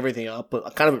was lighting everything up,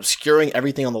 but kind of obscuring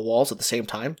everything on the walls at the same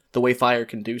time, the way fire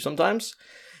can do sometimes.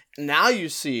 Now you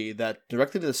see that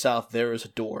directly to the south, there is a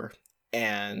door.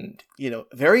 And,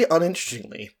 very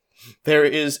uninterestingly, there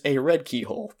is a red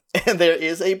keyhole. And there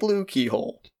is a blue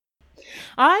keyhole.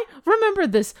 I remember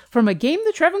this from a game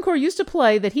that Travancore used to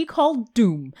play that he called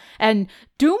Doom. And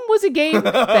Doom was a game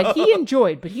that he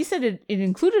enjoyed, but he said it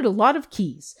included a lot of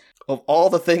keys. Of all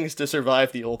the things to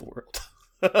survive the old world.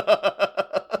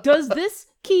 Does this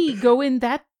key go in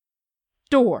that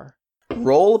door?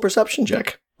 Roll a perception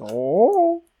check.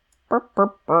 Oh.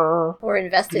 Or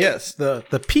invested. Yes,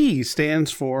 the P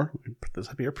stands for, let me put this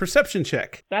up here, perception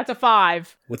check. That's a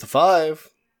 5. With the 5,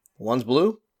 one's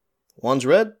blue, one's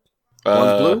red,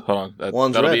 one's blue, Hold on.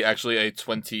 one's that'll red. be actually a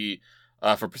 20.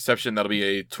 For perception, that'll be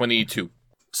a 22.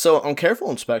 So on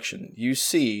careful inspection, you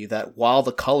see that while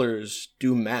the colors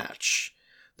do match,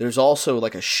 there's also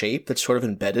like a shape that's sort of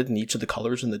embedded in each of the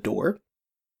colors in the door.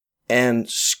 And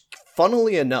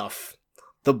funnily enough,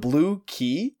 the blue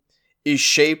key is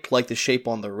shaped like the shape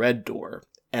on the red door,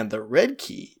 and the red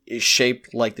key is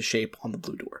shaped like the shape on the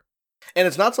blue door. And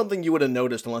it's not something you would have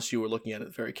noticed unless you were looking at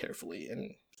it very carefully,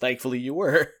 and thankfully you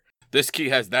were. This key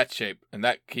has that shape, and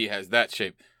that key has that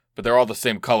shape, but they're all the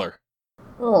same color.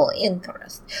 Oh,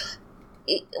 interesting.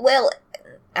 Well,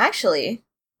 actually,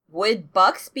 would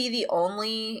Bucks be the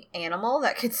only animal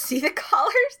that could see the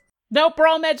colors? Nope, we're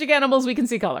all magic animals. We can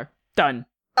see color. Done.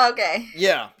 Okay.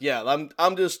 Yeah.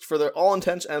 I'm just, for all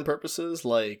intents and purposes,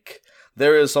 like,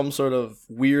 there is some sort of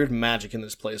weird magic in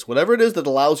this place. Whatever it is that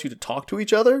allows you to talk to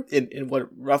each other in what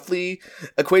roughly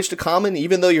equates to common,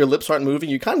 even though your lips aren't moving,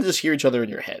 you kind of just hear each other in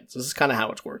your heads. This is kind of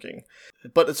how it's working.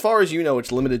 But as far as you know,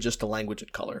 it's limited just to language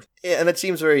and color. And it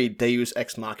seems very Deus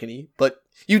Ex Machina, but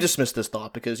you dismiss this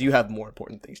thought because you have more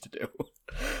important things to do.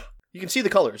 You can see the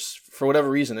colors for whatever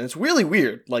reason, and it's really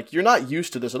weird. Like, you're not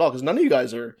used to this at all, because none of you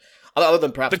guys are, other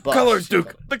than perhaps The Bucks. colors,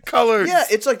 Duke. The colors. Yeah,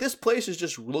 it's like this place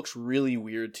looks really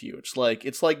weird to you. It's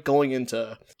like going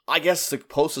into, I guess the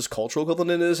closest cultural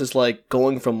equivalent is like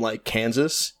going from like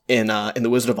Kansas in the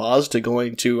Wizard of Oz to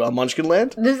going to Munchkin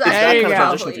Land. This is It's that There kind you of go.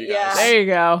 transition for you guys. There you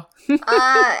go.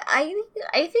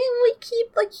 I think we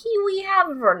keep the key we have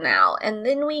for now, and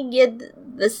then we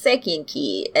get the second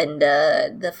key, and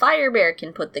the fire bear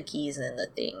can put the keys in the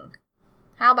thing.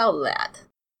 How about that?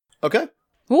 Okay.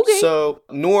 Okay. So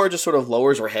Noor just sort of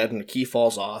lowers her head, and the key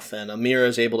falls off, and Amira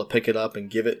is able to pick it up and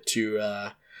give it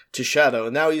to Shadow,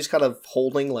 and now he's kind of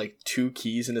holding like 2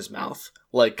 keys in his mouth,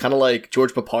 like kind of like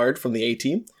George Papard from the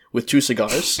A-Team with 2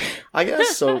 cigars, I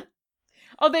guess. So.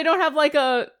 Oh, they don't have like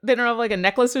a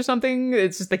necklace or something?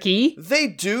 It's just the key? They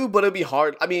do, but it'd be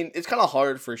hard. I mean, it's kind of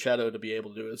hard for Shadow to be able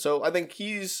to do it. So I think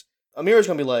Amira's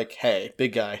gonna be like, hey,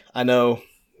 big guy, I know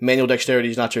manual dexterity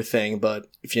is not your thing, but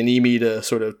if you need me to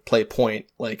sort of play point,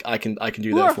 like, I can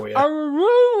do that for you. I would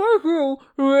really like you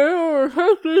to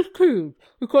take this key,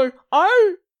 because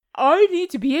I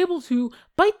need to be able to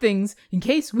bite things in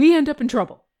case we end up in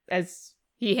trouble. As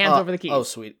he hands over the keys. Oh,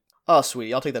 sweet. Oh,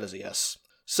 sweetie, I'll take that as a yes.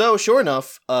 So, sure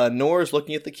enough, Noor is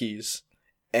looking at the keys,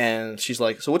 and she's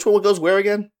like, so which one goes where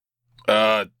again?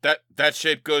 That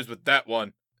shape goes with that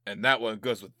one, and that one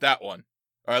goes with that one.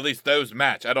 Or at least those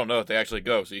match. I don't know if they actually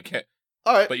go, so you can't...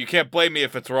 Alright. But you can't blame me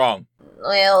if it's wrong.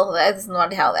 Well, that's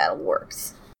not how that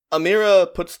works.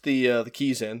 Amira puts the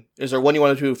keys in. Is there one you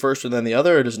want to do first and then the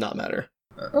other, or does it not matter?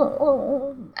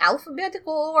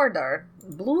 Alphabetical order.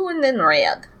 Blue and then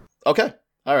red. Okay.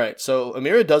 Alright, so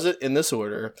Amira does it in this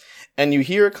order, and you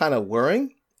hear kind of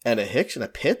whirring, and a hitch and a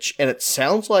pitch, and it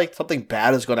sounds like something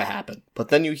bad is going to happen. But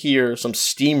then you hear some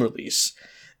steam release,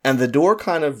 and the door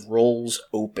kind of rolls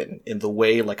open in the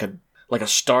way like a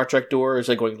Star Trek door is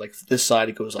like going like this side,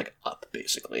 it goes like up,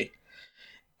 basically.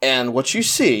 And what you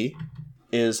see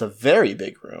is a very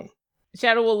big room.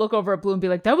 Shadow will look over at Blue and be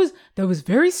like, that was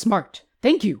very smart.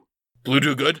 Thank you. Blue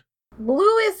do good?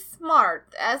 Blue is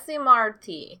smart.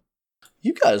 S-M-R-T.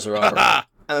 You guys are alright.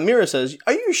 And Amira says,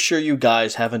 are you sure you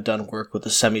guys haven't done work with the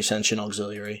semi-sentient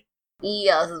auxiliary?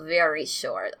 Yes, very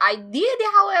short. I did,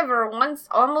 however, once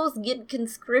almost get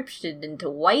conscripted into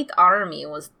White Army. It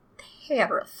was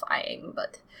terrifying,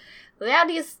 but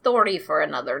that is story for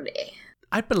another day.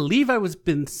 I believe I was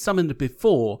been summoned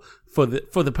before for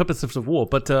the purpose of the war,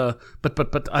 but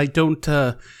I don't.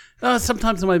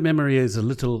 Sometimes my memory is a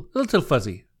little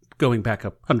fuzzy, going back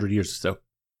 100 years or so.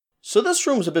 So this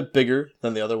room is a bit bigger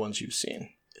than the other ones you've seen.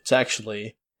 It's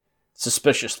actually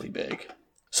suspiciously big.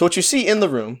 So what you see in the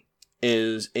room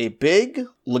is a big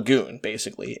lagoon,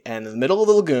 basically, and in the middle of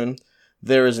the lagoon,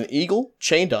 there is an eagle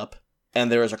chained up,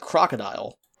 and there is a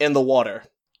crocodile in the water.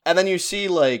 And then you see,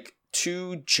 like,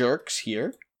 2 jerks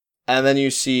here, and then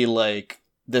you see, like,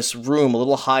 this room a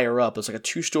little higher up. It's like a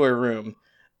 2-story room,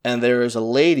 and there is a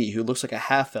lady who looks like a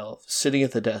half-elf sitting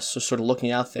at the desk, just sort of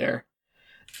looking out there,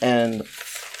 and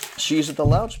she's at the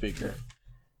loudspeaker,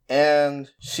 and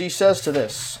she says to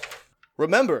this,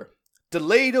 remember,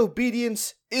 delayed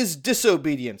obedience is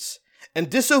disobedience, and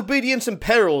disobedience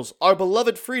imperils our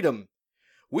beloved freedom.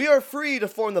 We are free to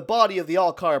form the body of the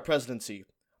Alcar presidency.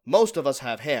 Most of us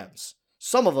have hands.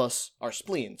 Some of us are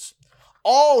spleens.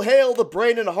 All hail the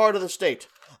brain and heart of the state,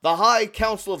 the High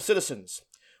Council of Citizens.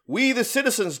 We the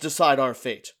citizens decide our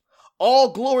fate. All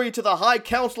glory to the High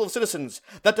Council of Citizens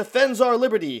that defends our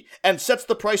liberty and sets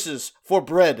the prices for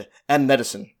bread and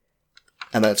medicine.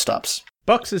 And then it stops.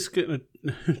 Bucks is gonna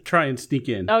try and sneak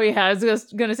in. Oh yeah, I was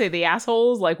just gonna say the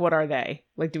assholes, like what are they?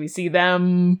 Like do we see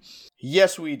them?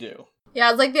 Yes, we do. Yeah,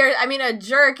 I was like, a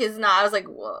jerk is not. I was like,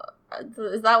 what?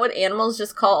 Is that what animals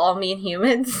just call all mean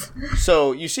humans?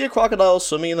 So you see a crocodile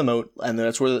swimming in the moat, and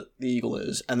that's where the eagle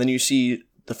is. And then you see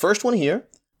the first one here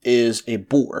is a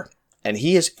boar, and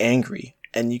he is angry,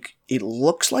 and it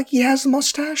looks like he has a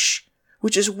mustache,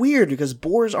 which is weird because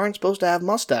boars aren't supposed to have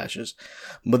mustaches,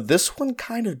 but this one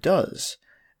kind of does.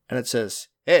 And it says,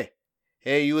 hey,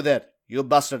 you there, you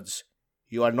bastards,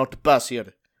 you are not pass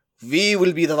here. We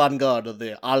will be the vanguard of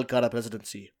the Alcara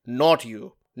presidency, not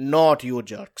you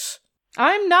jerks.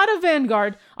 I'm not a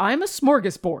vanguard, I'm a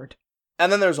smorgasbord.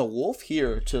 And then there's a wolf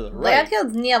here to the right. That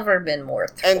has never been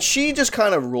worth. And she just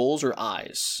kind of rolls her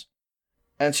eyes.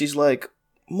 And she's like,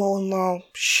 no,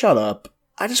 shut up.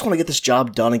 I just want to get this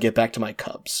job done and get back to my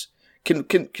cubs.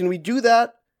 Can we do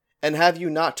that and have you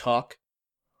not talk?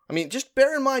 I mean, just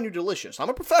bear in mind you're delicious. I'm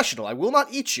a professional. I will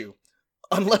not eat you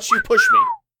unless you push me.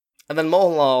 And then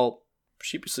Mohanlal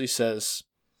sheepishly says,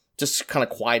 just kind of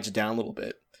quiets down a little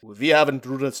bit. We have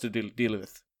intruders to deal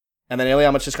with. And then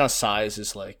Eliama just kind of sighs,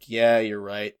 is like, yeah, you're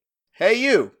right. Hey,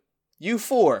 you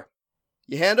 4.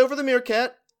 You hand over the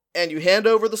meerkat, and you hand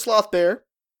over the sloth bear,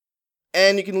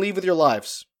 and you can leave with your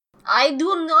lives. I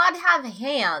do not have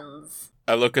hands.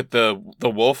 I look at the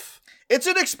wolf. It's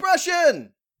an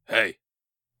expression! Hey,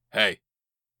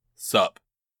 sup?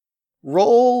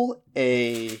 Roll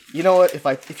a... You know what?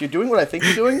 If you're doing what I think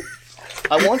you're doing,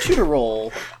 I want you to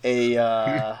roll a...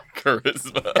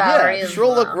 Charisma. Just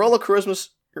roll a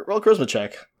charisma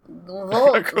check.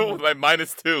 I go with my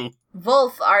 -2.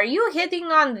 Wolf, are you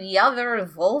hitting on the other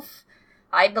wolf?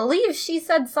 I believe she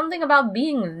said something about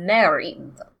being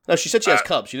married. No, she said she has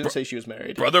cubs. She didn't say she was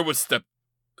married. Brother was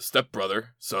step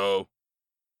brother, so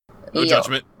no Yo,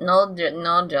 judgment. No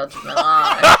judgment.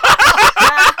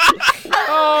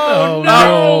 Oh,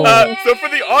 no. So for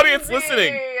the audience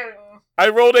listening, I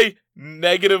rolled a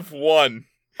 -1.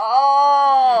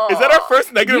 Oh. Is that our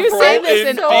first negative You roll say this, in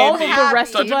and all of D&D the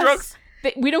rest of Dungeon us, Drunks?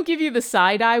 we don't give you the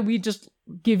side eye. We just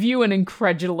give you an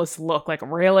incredulous look. Like,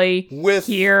 really? With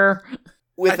Here?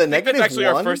 with I a think negative that's actually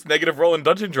 1. our first negative roll in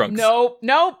Dungeon Drunks.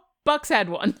 Nope. Bucks had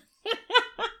one.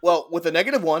 Well, with a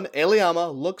 -1,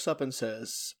 Eliama looks up and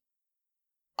says,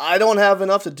 I don't have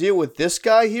enough to deal with this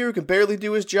guy here who can barely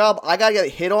do his job. I gotta get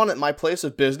hit on at my place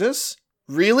of business?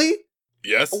 Really?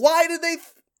 Yes. Why did they...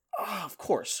 of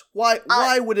course.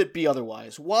 Why would it be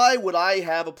otherwise? Why would I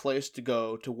have a place to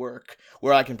go to work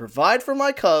where I can provide for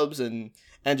my cubs and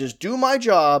just do my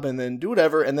job and then do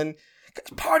whatever and then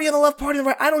party on the left, party on the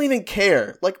right? I don't even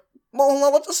care. Like,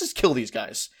 well, let's just kill these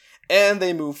guys. And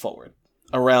they move forward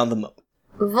around the moat.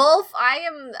 Wolf, I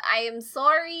am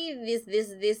sorry.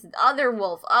 This other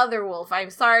wolf. I'm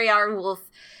sorry our wolf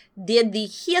did the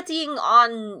hitting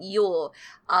on you.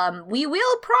 We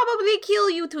will probably kill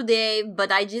you today,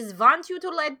 but I just want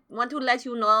to let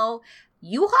you know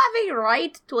you have a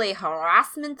right to a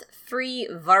harassment-free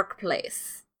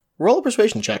workplace. Roll a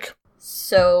persuasion check.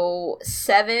 So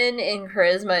 7 in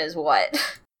charisma is what?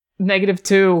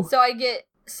 -2. So I get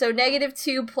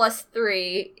 -2 plus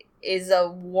 3 is a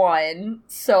 1.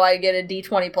 So I get a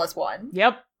d20 plus 1.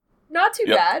 Yep. Not too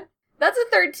Yep. bad. That's a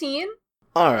 13.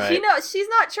 All right. She's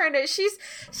not trying to. She's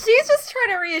just trying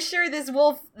to reassure this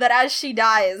wolf that as she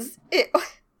dies,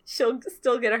 she'll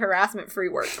still get a harassment-free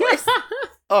workplace.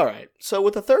 All right. So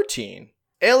with the 13,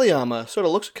 Eliama sort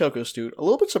of looks at Cocoastute a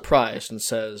little bit surprised and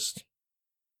says,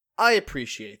 I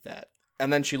appreciate that.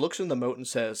 And then she looks in the moat and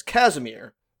says,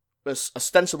 Casimir.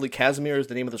 Ostensibly Casimir is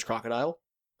the name of this crocodile.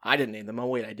 I didn't name them. Oh,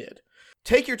 wait, I did.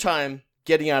 Take your time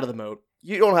getting out of the moat.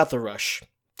 You don't have to rush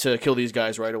to kill these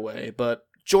guys right away, but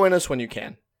join us when you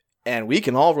can. And we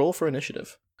can all roll for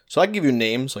initiative. So I can give you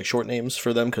names, like short names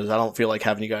for them, because I don't feel like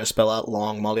having you guys spell out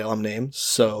long Malayalam names.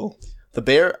 So the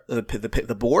bear,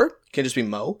 the boar can just be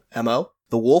Mo, M-O.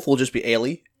 The wolf will just be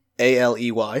Ailey,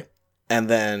 A-L-E-Y. And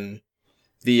then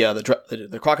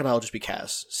the crocodile will just be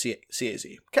Kaz,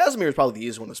 C-A-Z. Casimir is probably the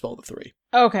easiest one to spell the 3.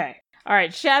 Okay. All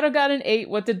right. Shadow got an 8.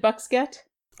 What did Bucks get?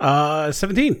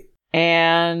 17.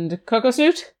 And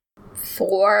Cocoasnute?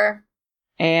 4.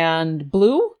 And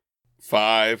Blue?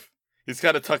 5. He's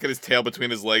kind of tucking his tail between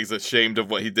his legs, ashamed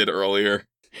of what he did earlier.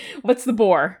 What's the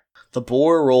boar? The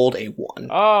boar rolled a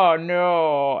 1. Oh,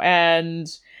 no. And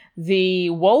the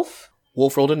wolf?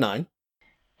 Wolf rolled a 9.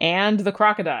 And the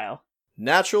crocodile?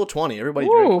 Natural 20. Everybody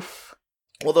drink. Oof.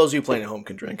 Well, those of you playing at home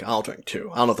can drink. I'll drink too.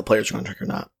 I don't know if the players are going to drink or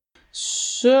not.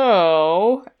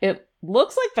 So, it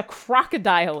looks like the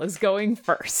crocodile is going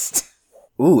first.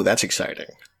 Ooh, that's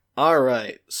exciting. All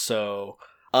right, so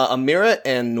Amira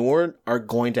and Nord are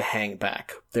going to hang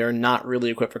back. They're not really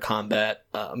equipped for combat.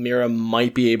 Amira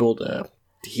might be able to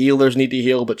healers need to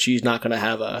heal, but she's not going to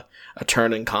have a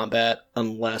turn in combat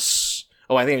unless...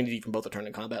 Oh, I think I need even both a turn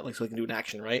in combat, like so they can do an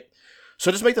action, right? So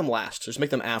just make them last. Just make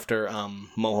them after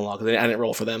Mohanlal, because I didn't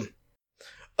roll for them.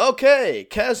 Okay,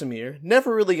 Casimir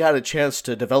never really got a chance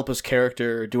to develop his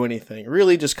character or do anything.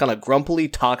 Really just kind of grumpily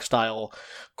talk style,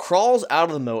 crawls out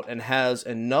of the moat and has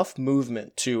enough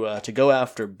movement to go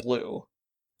after Blue.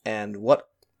 And what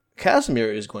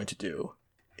Casimir is going to do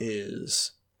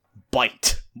is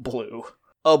bite Blue.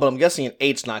 Oh, but I'm guessing an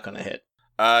 8's not going to hit.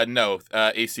 No,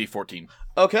 AC 14.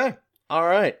 Okay, all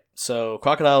right. So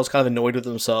Crocodile's kind of annoyed with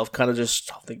himself, kind of just,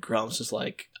 I think Grumps is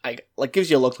like gives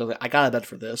you a look like, I got a bet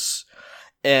for this.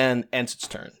 And ends its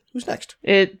turn. Who's next?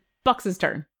 Bucks'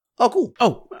 turn. Oh, cool.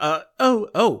 Oh,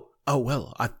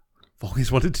 well, I've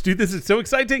always wanted to do this. It's so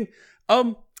exciting.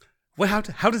 Well,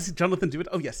 how does Jonathan do it?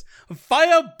 Oh, yes.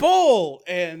 Fireball!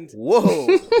 And Whoa.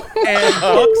 and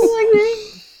Bucks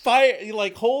he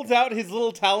holds out his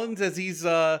little talons as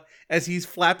he's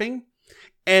flapping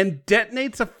and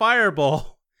detonates a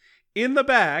fireball in the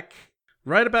back,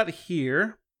 right about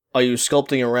here. Are you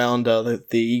sculpting around the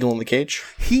eagle in the cage?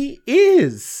 He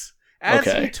is, as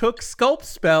Okay. he took Sculpt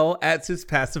Spell as his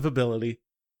passive ability.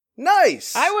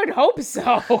 Nice! I would hope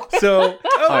so. So,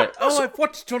 right. I've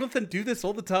watched Jonathan do this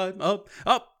all the time.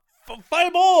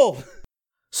 Fireball!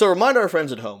 So remind our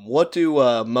friends at home, what do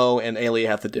Mo and Ailey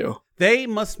have to do? They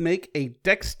must make a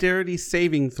dexterity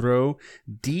saving throw,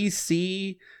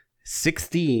 DC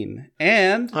 16.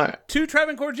 And All right. to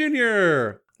Travancore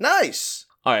Jr. Nice!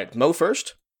 All right, Mo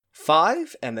first.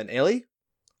 5, and then Ailey.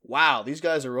 Wow, these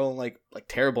guys are rolling like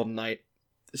terrible tonight.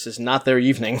 This is not their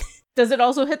evening. Does it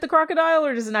also hit the crocodile,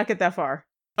 or does it not get that far?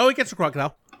 Oh, it gets a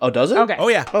crocodile. Oh, does it? Okay. Oh,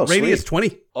 yeah. Oh, Radius sweet.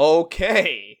 20.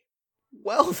 Okay.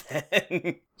 Well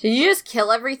then. Did you just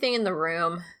kill everything in the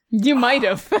room? You might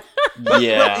have. But,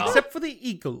 Yeah. well, except for the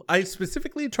eagle. I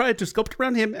specifically tried to sculpt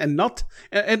around him and not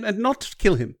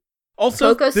kill him.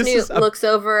 Also, Coco this Snoot is a looks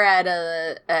over at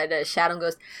a shadow and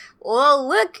goes, "Well,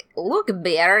 look,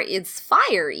 Bear, it's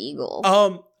Fire Eagle."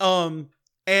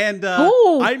 and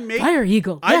Oh, I make Fire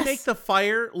Eagle. I Yes. make the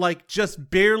fire like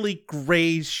just barely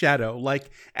graze Shadow,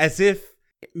 like as if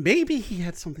maybe he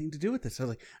had something to do with this. I was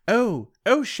like, oh,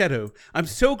 Shadow, I'm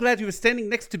so glad you were standing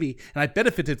next to me, and I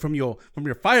benefited from your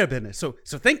firebendness.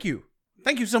 So thank you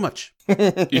so much.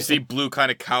 You see Blue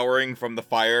kind of cowering from the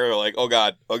fire, like, oh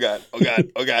god, oh god, oh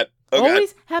god, oh god, oh god.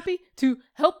 Always happy to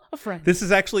help a friend. This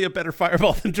is actually a better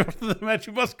fireball than Jonathan the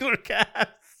Magic Muscular cast.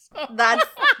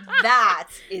 That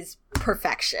is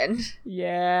perfection.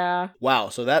 Yeah. Wow,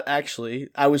 so that actually,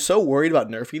 I was so worried about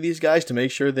nerfing these guys to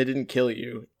make sure they didn't kill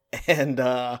you. And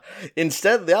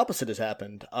instead, the opposite has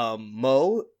happened.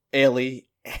 Mo, Ailey,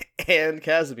 and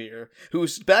Casimir,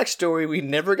 whose backstory we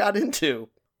never got into,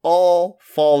 all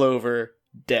fall over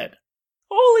dead.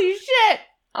 Holy shit!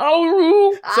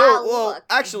 Oh, So, well, look,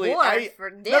 actually, war I... for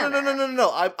dinner.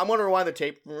 No. I'm going to rewind the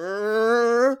tape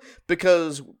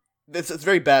because it's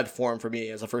very bad form for me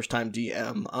as a first-time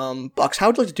DM. Bucks, how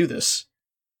would you like to do this?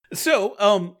 So,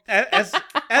 as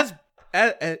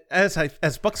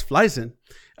Bucks flies in,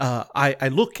 I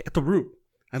look at the room.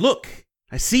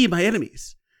 I see my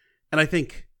enemies, and I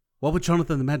think, what would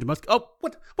Jonathan the Magic Muscular? Oh,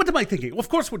 what am I thinking? Of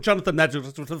course, what Jonathan the Magic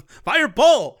Muscular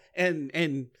fireball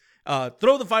and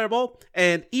throw the fireball,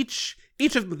 and each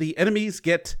of the enemies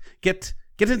get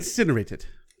incinerated.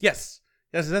 Yes,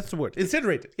 that's the word.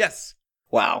 Incinerated. Yes.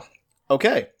 Wow.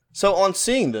 Okay. So on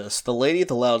seeing this, the lady at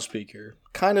the loudspeaker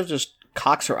kind of just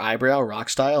cocks her eyebrow rock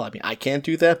style. I mean, I can't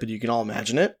do that, but you can all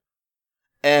imagine it.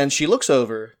 And she looks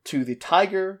over to the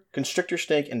tiger, constrictor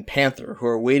snake, and panther who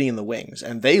are waiting in the wings.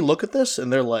 And they look at this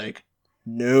and they're like,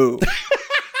 no.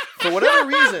 For whatever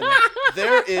reason,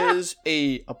 there is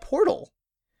a portal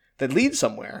that leads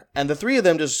somewhere. And the three of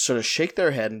them just sort of shake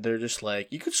their head and they're just like,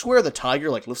 you could swear the tiger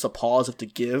like lifts a paw as if to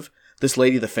give this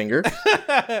lady the finger.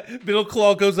 Middle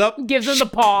claw goes up. gives him the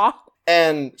paw.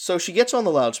 And so she gets on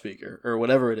the loudspeaker, or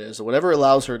whatever it is, or whatever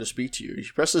allows her to speak to you.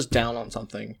 She presses down on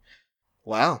something.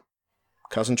 Wow.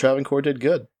 Cousin Travancore did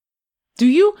good. Do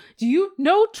you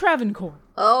know Travancore?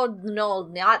 Oh no,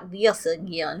 not this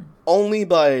again. Only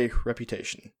by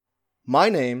reputation. My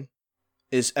name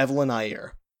is Evelyn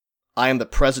Ayer. I am the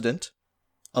president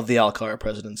of the Alcara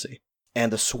presidency,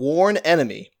 and the sworn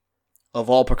enemy of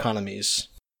all Perconomies.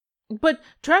 But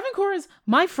Travancore is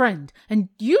my friend, and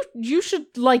you should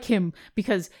like him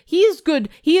because he is good.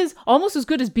 He is almost as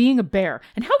good as being a bear.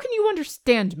 And how can you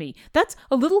understand me? That's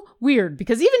a little weird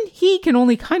because even he can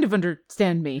only kind of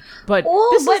understand me. But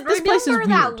this place is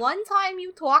remember weird. that one time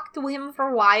you talked to him for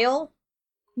a while?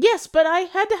 Yes, but I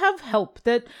had to have help.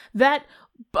 That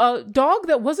dog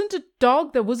that wasn't a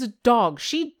dog that was a dog.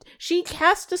 She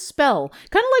cast a spell,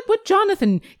 kind of like what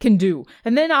Jonathan can do.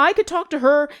 And then I could talk to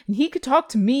her, and he could talk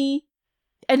to me.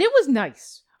 And it was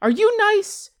nice. Are you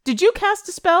nice? Did you cast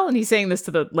a spell? And he's saying this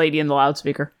to the lady in the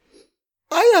loudspeaker.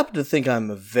 I happen to think I'm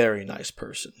a very nice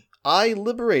person. I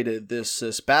liberated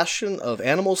this bastion of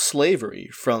animal slavery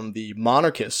from the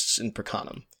monarchists in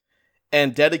Percanum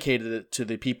and dedicated it to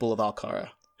the people of Alcara,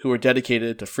 who are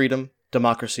dedicated to freedom,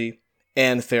 democracy,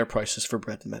 and fair prices for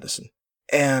bread and medicine.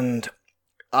 And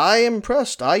I am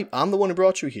impressed. I'm the one who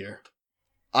brought you here.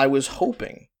 I was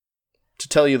hoping to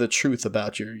tell you the truth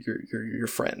about your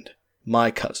friend,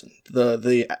 my cousin,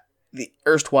 the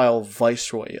erstwhile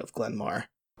viceroy of Glenmar.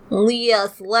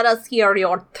 Yes, let us hear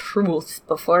your truth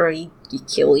before we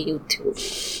kill you too.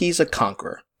 He's a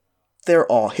conqueror.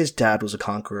 His dad was a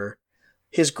conqueror.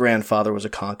 His grandfather was a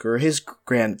conqueror.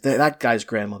 That guy's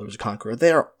grandmother was a conqueror.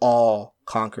 They are all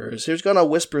conquerors. He's gonna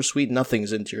whisper sweet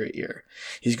nothings into your ear.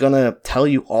 He's gonna tell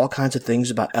you all kinds of things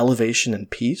about elevation and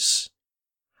peace.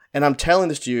 And I'm telling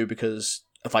this to you because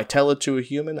if I tell it to a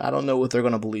human, I don't know if they're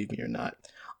gonna believe me or not.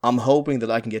 I'm hoping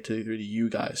that I can get through to you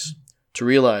guys to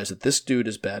realize that this dude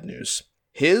is bad news.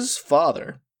 His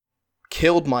father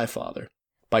killed my father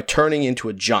by turning into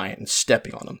a giant and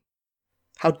stepping on him.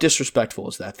 How disrespectful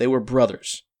is that? They were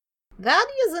brothers. That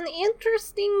is an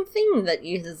interesting thing that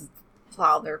his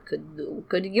father could do.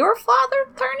 Could your father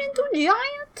turn into a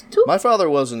giant too? My father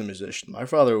wasn't a musician. My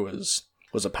father was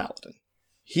a paladin.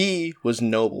 He was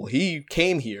noble. He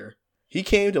came here. He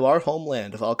came to our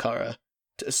homeland of Alcara,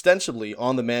 ostensibly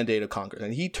on the mandate of Congress,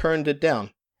 and he turned it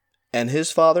down. And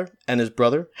his father and his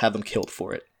brother had them killed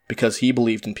for it, because he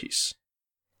believed in peace.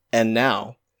 And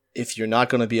now, if you're not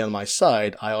going to be on my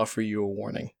side, I offer you a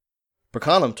warning.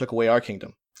 Prakanam took away our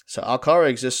kingdom, so Alcara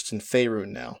exists in Faerun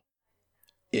now.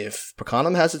 If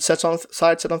Prakanam has its sights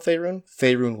set on Faerun,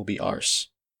 Faerun will be ours.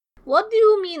 What do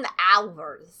you mean,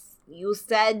 ours? You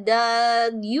said,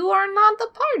 you are not a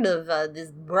part of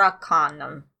this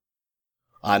Prakanam.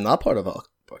 I'm not part of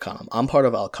Prakanam. I'm part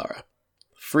of Alcara.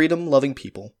 Freedom-loving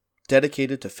people,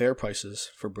 dedicated to fair prices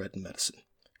for bread and medicine.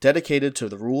 Dedicated to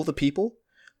the rule of the people.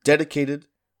 Dedicated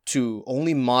to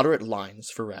only moderate lines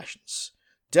for rations.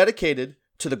 Dedicated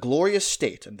to the glorious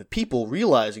state and the people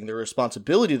realizing their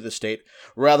responsibility to the state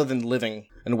rather than living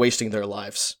and wasting their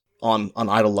lives on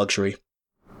idle luxury.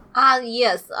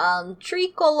 Yes,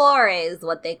 tricolore is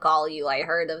what they call you. I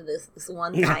heard of this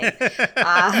one time.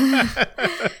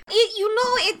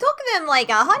 It took them like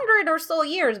 100 or so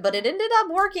years, but it ended up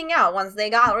working out. Once they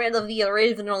got rid of the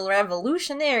original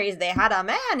revolutionaries, they had a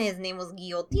man, his name was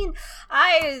Guillotine.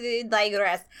 I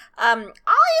digress.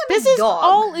 This is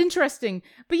all interesting,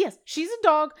 but yes, she's a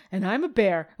dog and I'm a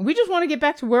bear, and we just want to get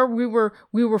back to where we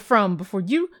were from before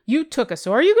you took us.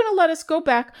 So are you going to let us go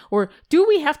back, or do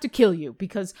we have to kill you?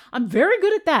 Because I'm very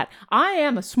good at that. I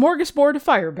am a smorgasbord of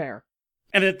fire bear.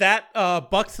 And at that,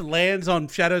 Bucks lands on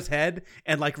Shadow's head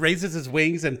and like raises his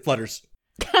wings and flutters.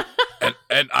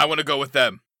 and I want to go with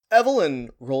them. Evelyn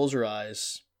rolls her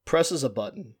eyes, presses a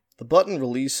button. The button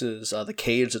releases the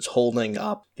cage that's holding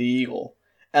up the eagle.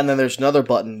 And then there's another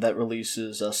button that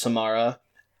releases Samara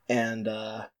and,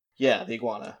 the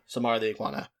iguana. Samara the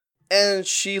iguana. And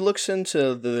she looks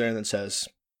into there and then says,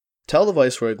 "Tell the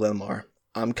Viceroy Glenmar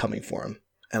I'm coming for him,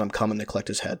 and I'm coming to collect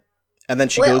his head." And then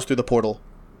she goes through the portal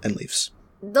and leaves.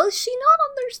 Does she not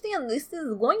understand this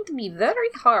is going to be very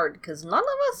hard, because none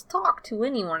of us talk to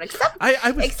anyone except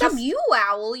you,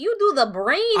 Owl. You do the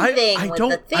brain thing with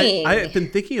the thing. I have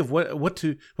been thinking of what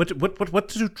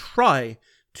to try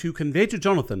to convey to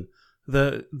Jonathan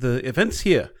the events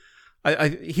here.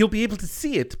 He'll be able to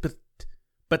see it,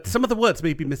 but some of the words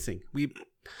may be missing.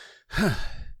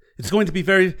 It's going to be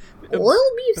very.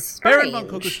 Will be strange. Baron von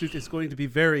Kokosnut is going to be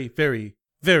very, very,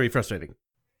 very frustrating.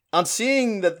 On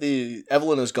seeing that the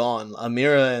Evelyn is gone,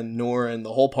 Amira and Noor and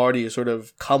the whole party sort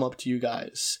of come up to you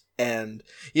guys. And,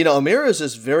 Amira is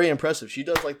just very impressive. She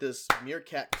does like this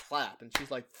meerkat clap, and she's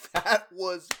like, "That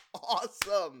was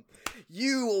awesome.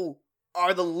 You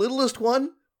are the littlest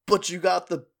one, but you got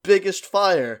the biggest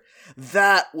fire.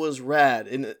 That was rad.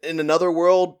 In another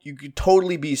world, you could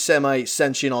totally be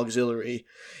semi-sentient auxiliary.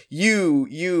 You,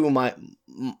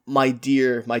 my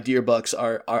dear Bucks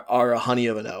are a honey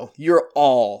of an O. You're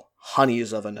all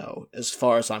honeys of an O, as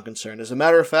far as I'm concerned. As a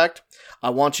matter of fact,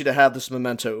 I want you to have this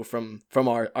memento from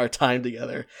our time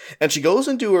together." And she goes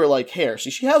into her hair.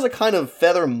 She has a kind of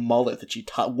feather mullet that she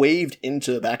waved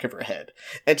into the back of her head,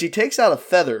 and she takes out a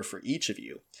feather for each of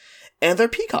you. And they're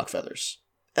peacock feathers.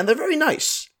 And they're very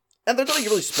nice. And they're nothing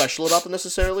really special about them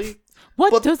necessarily.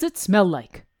 What does it smell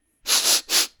like?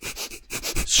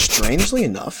 Strangely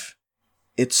enough,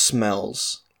 it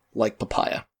smells like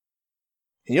papaya.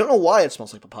 And you don't know why it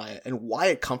smells like papaya and why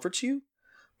it comforts you,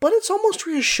 but it's almost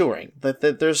reassuring that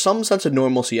there's some sense of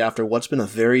normalcy after what's been a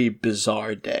very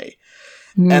bizarre day.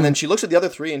 And then she looks at the other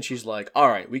three and she's like, "All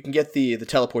right, we can get the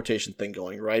teleportation thing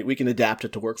going, right? We can adapt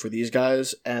it to work for these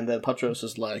guys." And then Patros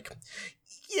is like,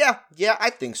 Yeah, I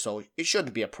think so. It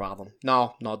shouldn't be a problem.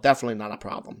 No, definitely not a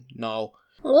problem. No.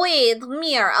 Wait,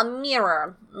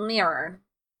 Amira.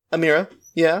 Amira,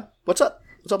 yeah? What's up?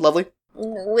 What's up, lovely?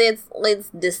 Let's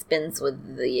dispense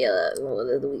with the,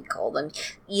 what do we call them?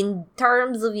 In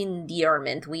terms of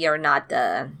endearment, we are not,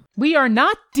 We are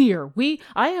not deer.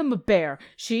 I am a bear.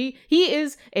 He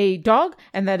is a dog,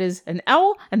 and that is an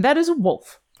owl, and that is a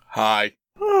wolf. Hi.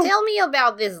 Tell me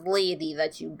about this lady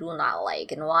that you do not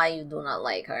like, and why you do not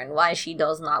like her, and why she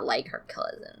does not like her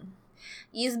cousin.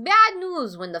 It's bad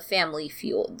news when the family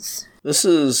feuds. This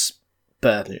is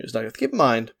bad news. Now, keep in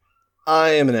mind, I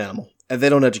am an animal, and they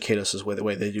don't educate us the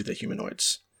way they do the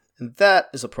humanoids. And that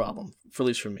is a problem, at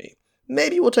least for me.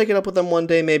 Maybe we'll take it up with them one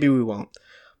day, maybe we won't.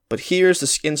 But here's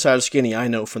the inside skinny I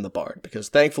know from the Bard, because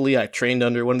thankfully I trained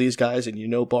under one of these guys,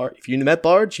 and Bard. If you met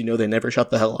Bards, you know they never shut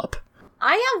the hell up.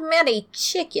 I have met a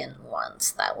chicken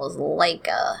once that was like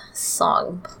a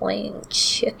song playing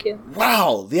chicken.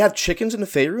 Wow, they have chickens in the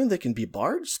Faerun that can be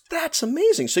Bards? That's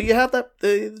amazing. So you have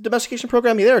the domestication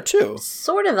program there too.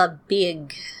 Sort of a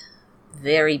big,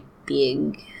 very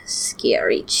big,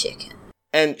 scary chicken.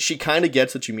 And she kind of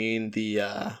gets what you mean, the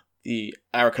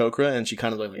Aarakocra, and she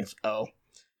kind of like, oh.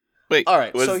 Wait, all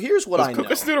right, so here's what I know.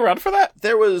 Was Kokosnoot around for that?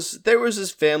 There was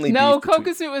this family No, beef between-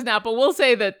 Kokosnoot was not, but we'll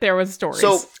say that there was stories.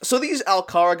 So these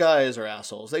Alcara guys are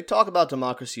assholes. They talk about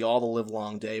democracy all the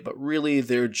livelong day, but really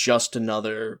they're just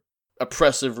another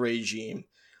oppressive regime.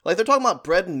 Like, they're talking about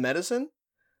bread and medicine.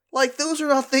 Like, those are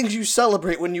not things you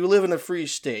celebrate when you live in a free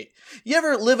state. You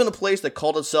ever live in a place that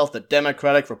called itself the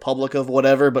Democratic Republic of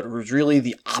whatever, but was really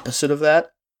the opposite of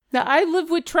that? Now, I live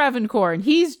with Travancore, and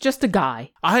he's just a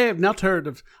guy. I have not heard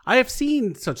of. I have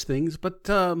seen such things, but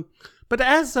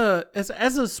as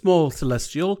a small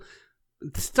celestial,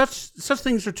 such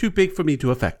things are too big for me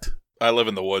to affect. I live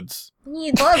in the woods.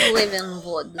 He does live in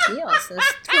woods. Yes,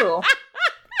 it's true.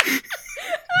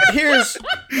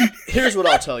 Here's what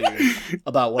I'll tell you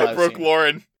about what I've broke seen.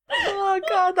 Lauren. Oh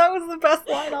god, that was the best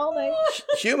line all night.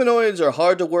 Humanoids are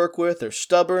hard to work with. They're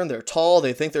stubborn. They're tall.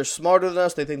 They think they're smarter than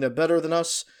us. They think they're better than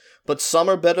us. But some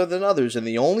are better than others, and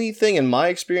the only thing in my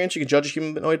experience you can judge a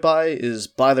humanoid by is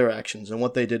by their actions and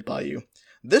what they did by you.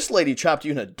 This lady trapped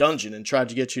you in a dungeon and tried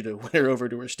to get you to win her over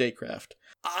to her statecraft.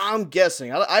 I'm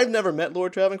guessing. I've never met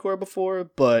Lord Travancore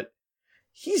before, but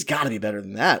he's got to be better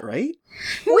than that, right?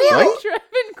 Well,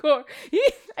 Travancore.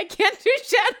 I can't do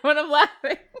shadow when I'm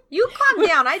laughing. you calm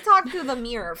down. I talked to the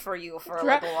mirror for you for a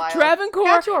little while. Travancore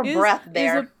Catch your breath,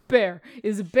 Bear.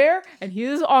 Is a bear, and he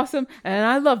is awesome, and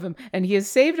I love him, and he has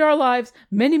saved our lives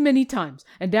many, many times.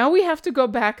 And now we have to go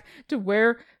back to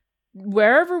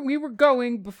wherever we were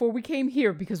going before we came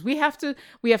here, because we have to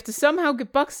somehow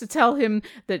get Bucks to tell him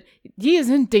that he is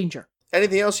in danger.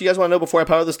 Anything else you guys want to know before I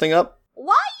power this thing up?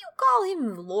 Why you call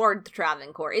him Lord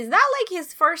Travancore? Is that like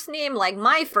his first name? Like,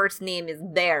 my first name is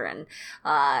Baron.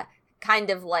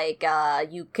 Kind of like,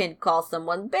 you can call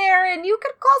someone Baron, you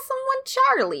could call someone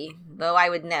Charlie. Though I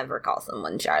would never call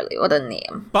someone Charlie. What a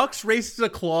name. Bucks raises a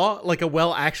claw, like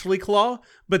a actually claw,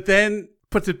 but then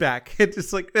puts it back. It's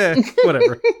just like,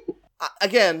 whatever.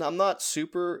 Again, I'm not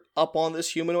super up on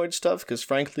this humanoid stuff, because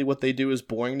frankly what they do is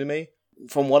boring to me.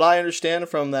 From what I understand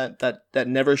from that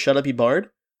never shut up-y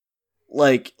bard,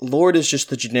 like, Lord is just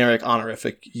the generic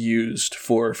honorific used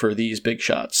for these big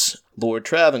shots. Lord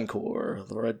Travancore,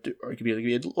 or it could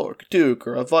be a Lord Duke,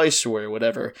 or a Viceroy, or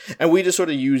whatever. And we just sort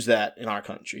of use that in our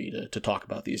country to talk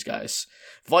about these guys.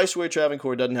 Viceroy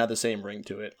Travancore doesn't have the same ring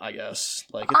to it, I guess.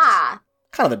 Like, it's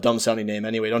kind of a dumb-sounding name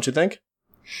anyway, don't you think?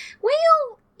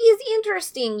 Well, it's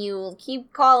interesting you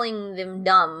keep calling them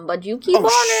dumb, but you keep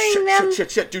honoring them.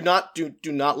 Shit. Do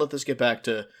not let this get back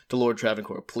to Lord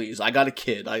Travancore, please. I got a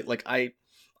kid. I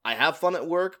have fun at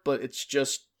work, but it's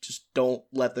just don't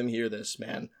let them hear this,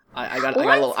 man. I got a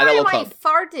little cub. I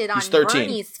farted on 13.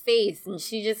 Bernie's face, and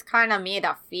she just kind of made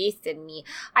a face at me.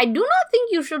 I do not think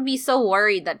you should be so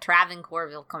worried that Travancore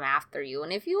will come after you,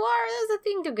 and if you are, there's a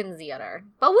thing to consider.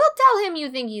 But we'll tell him you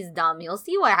think he's dumb. He'll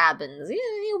see what happens.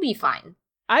 He'll be fine.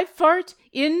 I fart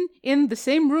in the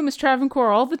same room as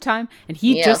Travancore all the time, and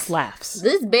he just laughs.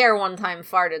 This bear one time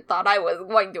farted, thought I was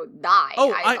going to die.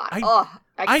 Oh, I thought,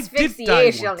 I did die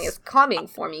asphyxiation once. is coming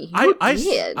for me. I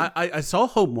did. I saw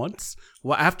home once.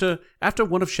 Well, after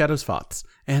one of Shadow's farts,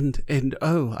 and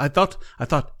I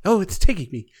thought, oh, it's taking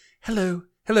me. Hello,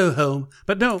 home.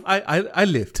 But no, I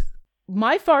lived.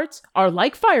 My farts are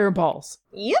like fireballs.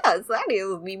 Yes, that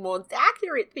is the most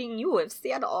accurate thing you have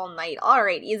said all night.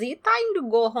 Alright, is it time to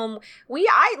go home?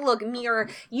 Look, Mirror,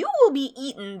 you will be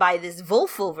eaten by this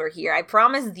wolf over here. I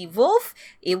promise the wolf,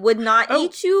 it would not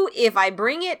eat you if I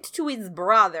bring it to his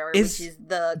brother, which is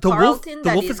the Carlton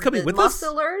wolf is coming with us?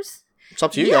 Musclers. It's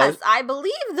up to you guys. Yes, I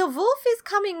believe the wolf is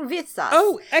coming with us.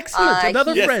 Oh, excellent.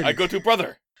 Another Yes, friend. I go to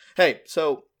brother. Hey,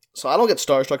 so I don't get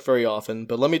starstruck very often,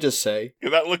 but let me just say,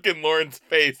 That look in Lauren's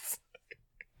face.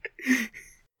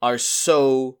 are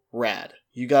so rad.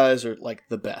 You guys are like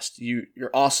the best.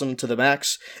 You're awesome to the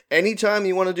max. Anytime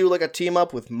you want to do like a team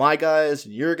up with my guys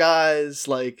and your guys,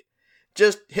 like,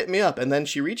 just hit me up. And then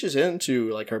she reaches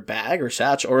into like her bag or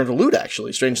satchel, or into loot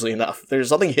actually, strangely enough. There's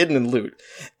something hidden in loot.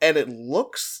 And it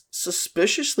looks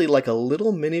suspiciously like a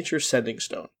little miniature sending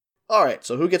stone. Alright,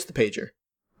 so who gets the pager?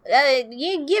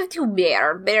 You give to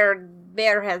Bear.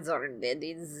 Bear has earned it.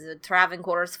 He's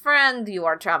Travancore's friend. You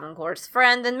are Travancore's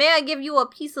friend. And may I give you a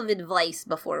piece of advice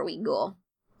before we go?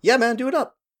 Yeah, man, do it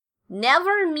up.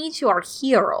 never meet your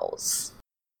heroes.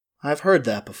 I've heard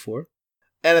that before.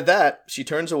 And at that, she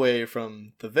turns away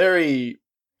from the very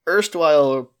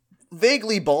erstwhile,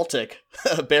 vaguely Baltic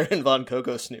Baron von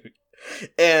Coco Snoot.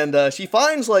 And she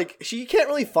finds, like, she can't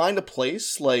really find a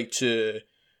place, like, to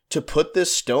put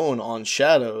this stone on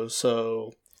Shadow,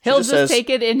 so... He'll just says,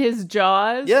 take it in his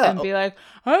jaws and be like,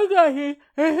 I got it,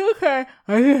 it's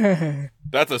okay.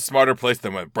 That's a smarter place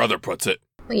than when Brother puts it.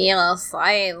 Yes,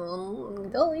 I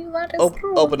believe that is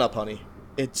true. Open up, honey.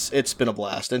 It's been a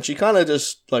blast. And she kind of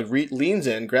just, like, leans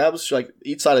in, grabs, like,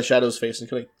 each side of Shadow's face and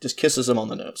kind of just kisses him on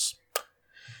the nose.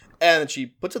 And she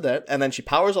puts it there, and then she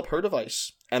powers up her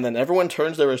device, and then everyone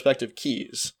turns their respective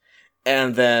keys.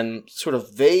 And then, sort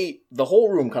of, the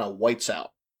whole room kind of whites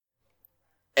out.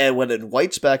 And when it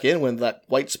whites back in, when that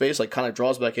white space, like, kind of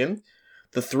draws back in,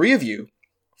 the four of you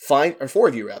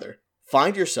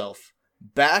find yourself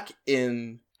back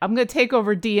in... I'm going to take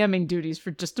over DMing duties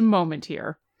for just a moment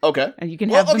here. Okay. And you can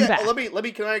have them back.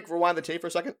 Can I rewind the tape for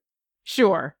a second?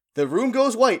 Sure. The room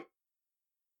goes white,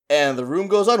 and the room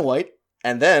goes unwhite,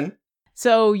 and then...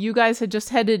 So you guys had just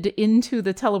headed into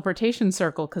the teleportation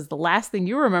circle, because the last thing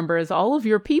you remember is all of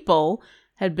your people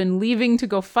had been leaving to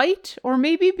go fight, or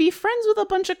maybe be friends with a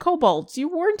bunch of kobolds. You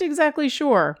weren't exactly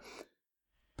sure.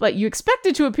 But you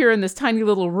expected to appear in this tiny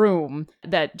little room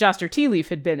that Joster Tealeaf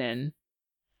had been in.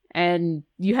 And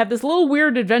you had this little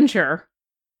weird adventure.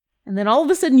 And then all of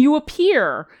a sudden you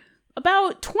appear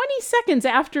about 20 seconds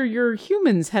after your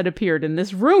humans had appeared in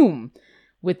this room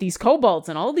with these kobolds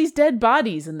and all these dead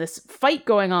bodies and this fight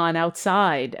going on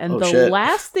outside. And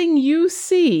last thing you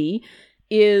see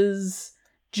is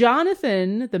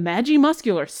Jonathan, the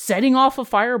Magimuscular, setting off a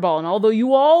fireball. And although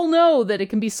you all know that it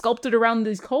can be sculpted around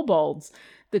these kobolds,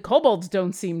 the kobolds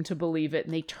don't seem to believe it.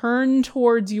 And they turn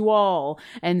towards you all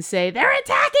and say, "They're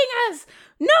attacking us!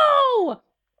 No!"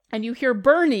 And you hear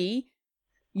Bernie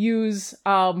use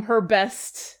her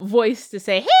best voice to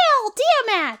say, "Hail,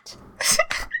 Tiamat!"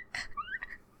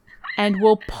 And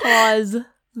we'll pause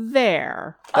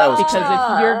there. Because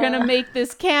if you're going to make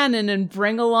this canon and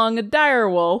bring along a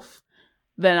direwolf,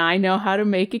 then I know how to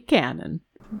make it canon.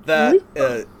 That,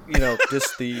 you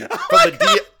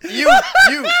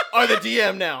are the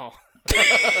DM now.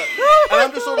 And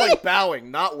I'm just sort of like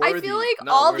bowing, not worthy. I feel like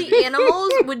all the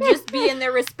animals would just be in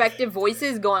their respective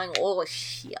voices going, "Oh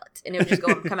shit," and it would just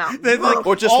come out. Like,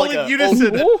 or just all like in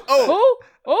unison.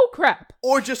 Oh crap.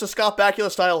 Or just a Scott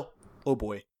Bakula style, "Oh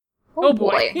boy." Oh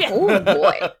boy. Yeah. Oh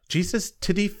boy. Jesus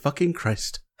titty fucking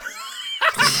Christ.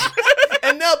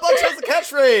 And now Bugs has the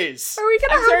catchphrase. Are we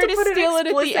gonna I'm sorry have to to put steal an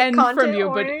it at the end from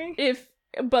you,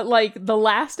 but like the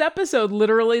last episode,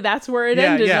 literally that's where it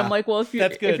ended. Yeah. And I'm like, well, if you're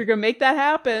gonna make that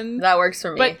happen, that works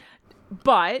for me.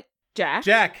 But Jack,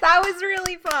 that was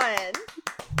really fun.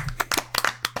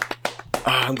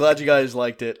 I'm glad you guys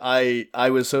liked it. I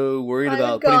was so worried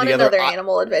about putting together another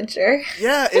animal adventure.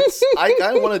 Yeah, I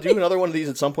kind of want to do another one of these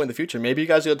at some point in the future. Maybe you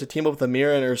guys get to team up with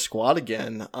Amira and her squad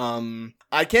again.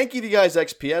 I can't give you guys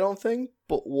XP, I don't think.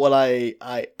 But what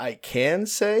I can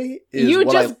say is you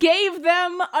just gave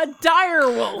them a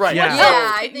direwolf. Right. Yeah.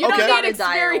 I think you don't need a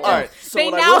experience. direwolf. All right, so they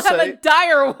what now I will have say a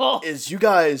direwolf. is you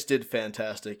guys did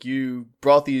fantastic. You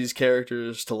brought these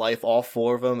characters to life, all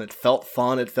four of them. It felt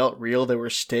fun. It felt real. There were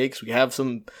stakes. We have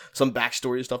some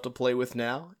backstory stuff to play with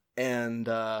now. And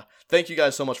thank you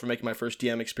guys so much for making my first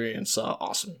DM experience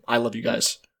awesome. I love you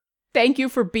guys. Thank you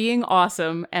for being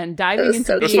awesome and diving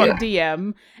into being a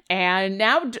DM. And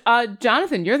now,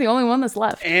 Jonathan, you're the only one that's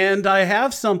left. And I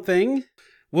have something.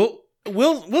 We'll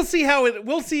see how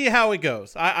it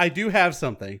goes. I do have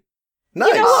something.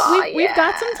 Nice. We've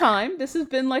got some time. This has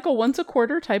been like a once a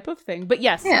quarter type of thing. But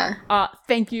yes,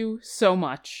 thank you so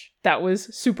much. That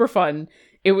was super fun.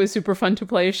 It was super fun to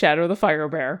play as Shadow the Fire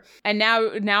Bear. And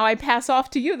now I pass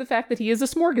off to you the fact that he is a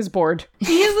smorgasbord.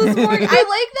 He is a smorgasbord. I like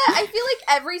that. I feel like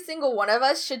every single one of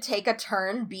us should take a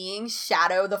turn being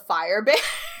Shadow the Fire Bear.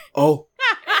 Oh.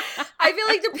 I feel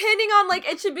like depending on, like,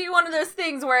 it should be one of those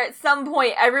things where at some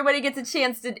point everybody gets a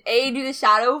chance to A, do the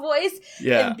Shadow voice,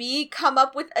 and B, come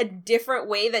up with a different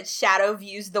way that Shadow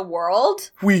views the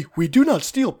world. We do not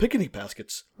steal picnic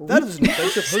baskets. That is an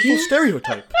offensive, hurtful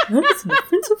stereotype.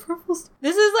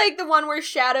 This is like the one where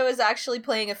Shadow is actually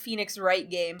playing a Phoenix Wright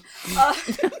game.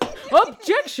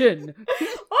 Objection!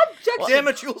 Objection! Damn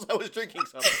it, Jules, I was drinking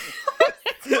something.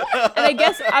 And I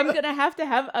guess I'm going to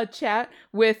have a chat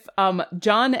with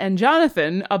John and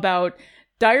Jonathan about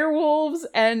direwolves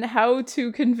and how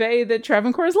to convey that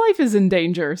Travancore's life is in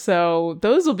danger. So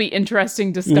those will be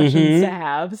interesting discussions to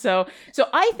have. So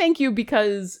I thank you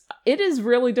because it is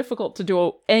really difficult to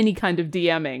do any kind of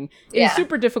DMing. It is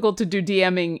super difficult to do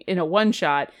DMing in a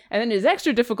one-shot, and then it is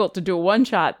extra difficult to do a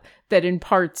one-shot that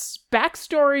imparts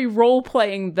backstory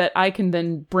role-playing that I can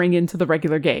then bring into the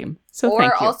regular game. So thank you.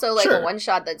 Or also like Sure. a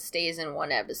one-shot that stays in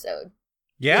one episode.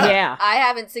 Yeah. I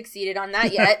haven't succeeded on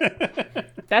that yet.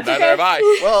 That's Neither okay. have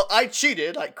I. Well, I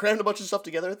cheated. I crammed a bunch of stuff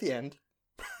together at the end.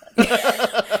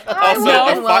 I Also, would have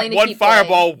a been willing to one keep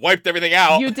fireball wiped everything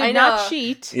out. You I did not know.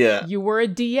 cheat. Yeah. You were a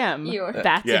DM. You were-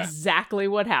 That's Yeah. exactly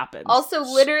what happened. playing. Also,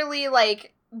 literally,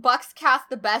 like, Bucks cast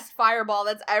the best fireball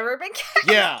that's ever been cast.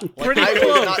 Yeah. Like, Pretty I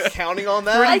close. was not counting on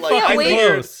that. Pretty I Like, can't I wait.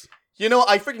 figured, close. you know,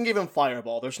 I freaking gave him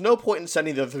Fireball. There's no point in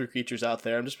sending the other 3 creatures out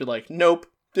there. I'm just be like, nope,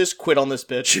 just quit on this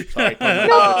bitch. Sorry, pun intended.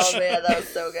 Oh, man, that was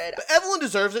so good. But Evelyn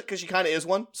deserves it because she kind of is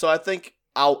one. So I think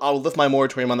I'll lift my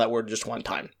moratorium on that word just one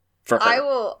time for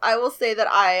her. I will say that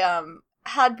I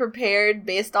had prepared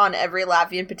based on every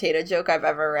Latvian potato joke I've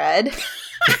ever read.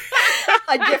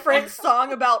 A different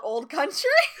song about old country.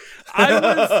 I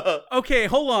was okay.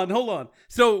 Hold on.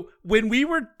 So when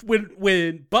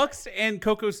when Bucks and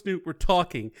Coco Snoot were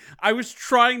talking, I was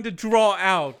trying to draw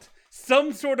out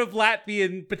some sort of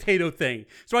Latvian potato thing.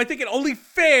 So I think it only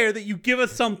fair that you give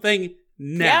us something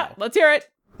now. Yeah, let's hear it.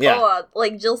 Yeah. Oh,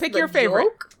 like just Pick the your favorite.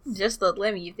 joke? Just the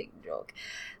let me think the joke.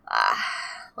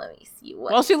 Let me see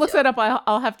what. While she looks joke. that up,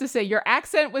 I'll have to say your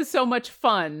accent was so much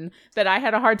fun that I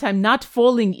had a hard time not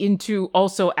falling into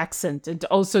also accent and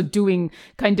also doing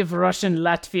kind of Russian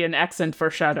Latvian accent for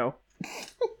Shadow.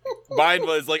 Mine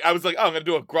was like, I was like, oh, I'm going to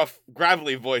do a gruff,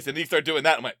 gravelly voice. And he started doing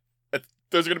that. I'm like,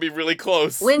 those are going to be really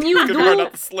close. When you It's gonna be hard do,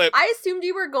 not to slip. I assumed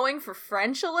you were going for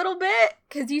French a little bit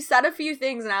because you said a few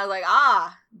things, and I was like,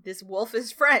 this wolf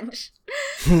is French.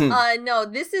 No,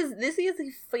 this is a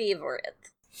favorite.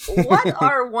 What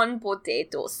are one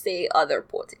potato say other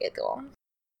potato?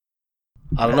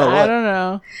 I don't know I what. don't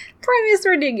know. Premise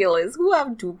ridiculous. Who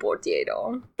have 2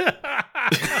 potato?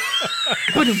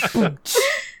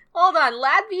 Hold on.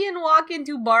 Latvian walk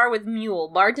into bar with mule.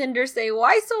 Bartender say,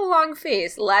 why so long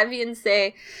face? Latvian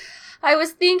say, I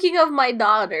was thinking of my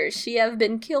daughter. She have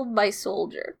been killed by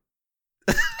soldier.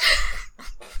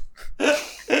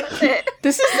 That's it.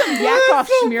 This is some Yakov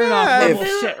so Smirnoff bad. level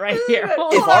shit right here. If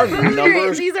If our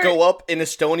numbers These are- go up in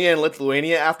Estonia and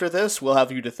Lithuania after this, we'll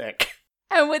have you to thank.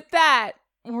 And with that,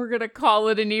 we're gonna call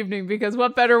it an evening because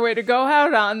what better way to go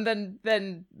out on than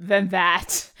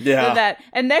that? Yeah. Than that.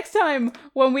 And next time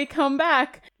when we come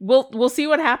back, we'll see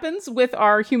what happens with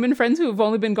our human friends who have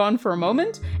only been gone for a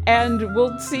moment, and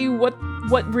we'll see what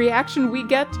reaction we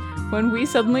get when we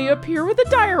suddenly appear with a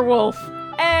dire wolf.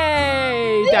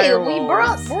 Hey, Hey, dire we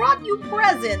wolves. brought you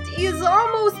present. Is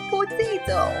almost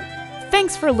potato.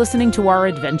 Thanks for listening to our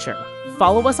adventure.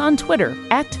 Follow us on Twitter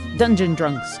 @Dungeon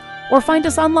Drunks, or find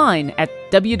us online at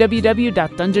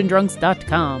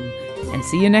www.dungeondrunks.com. And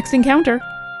see you next encounter.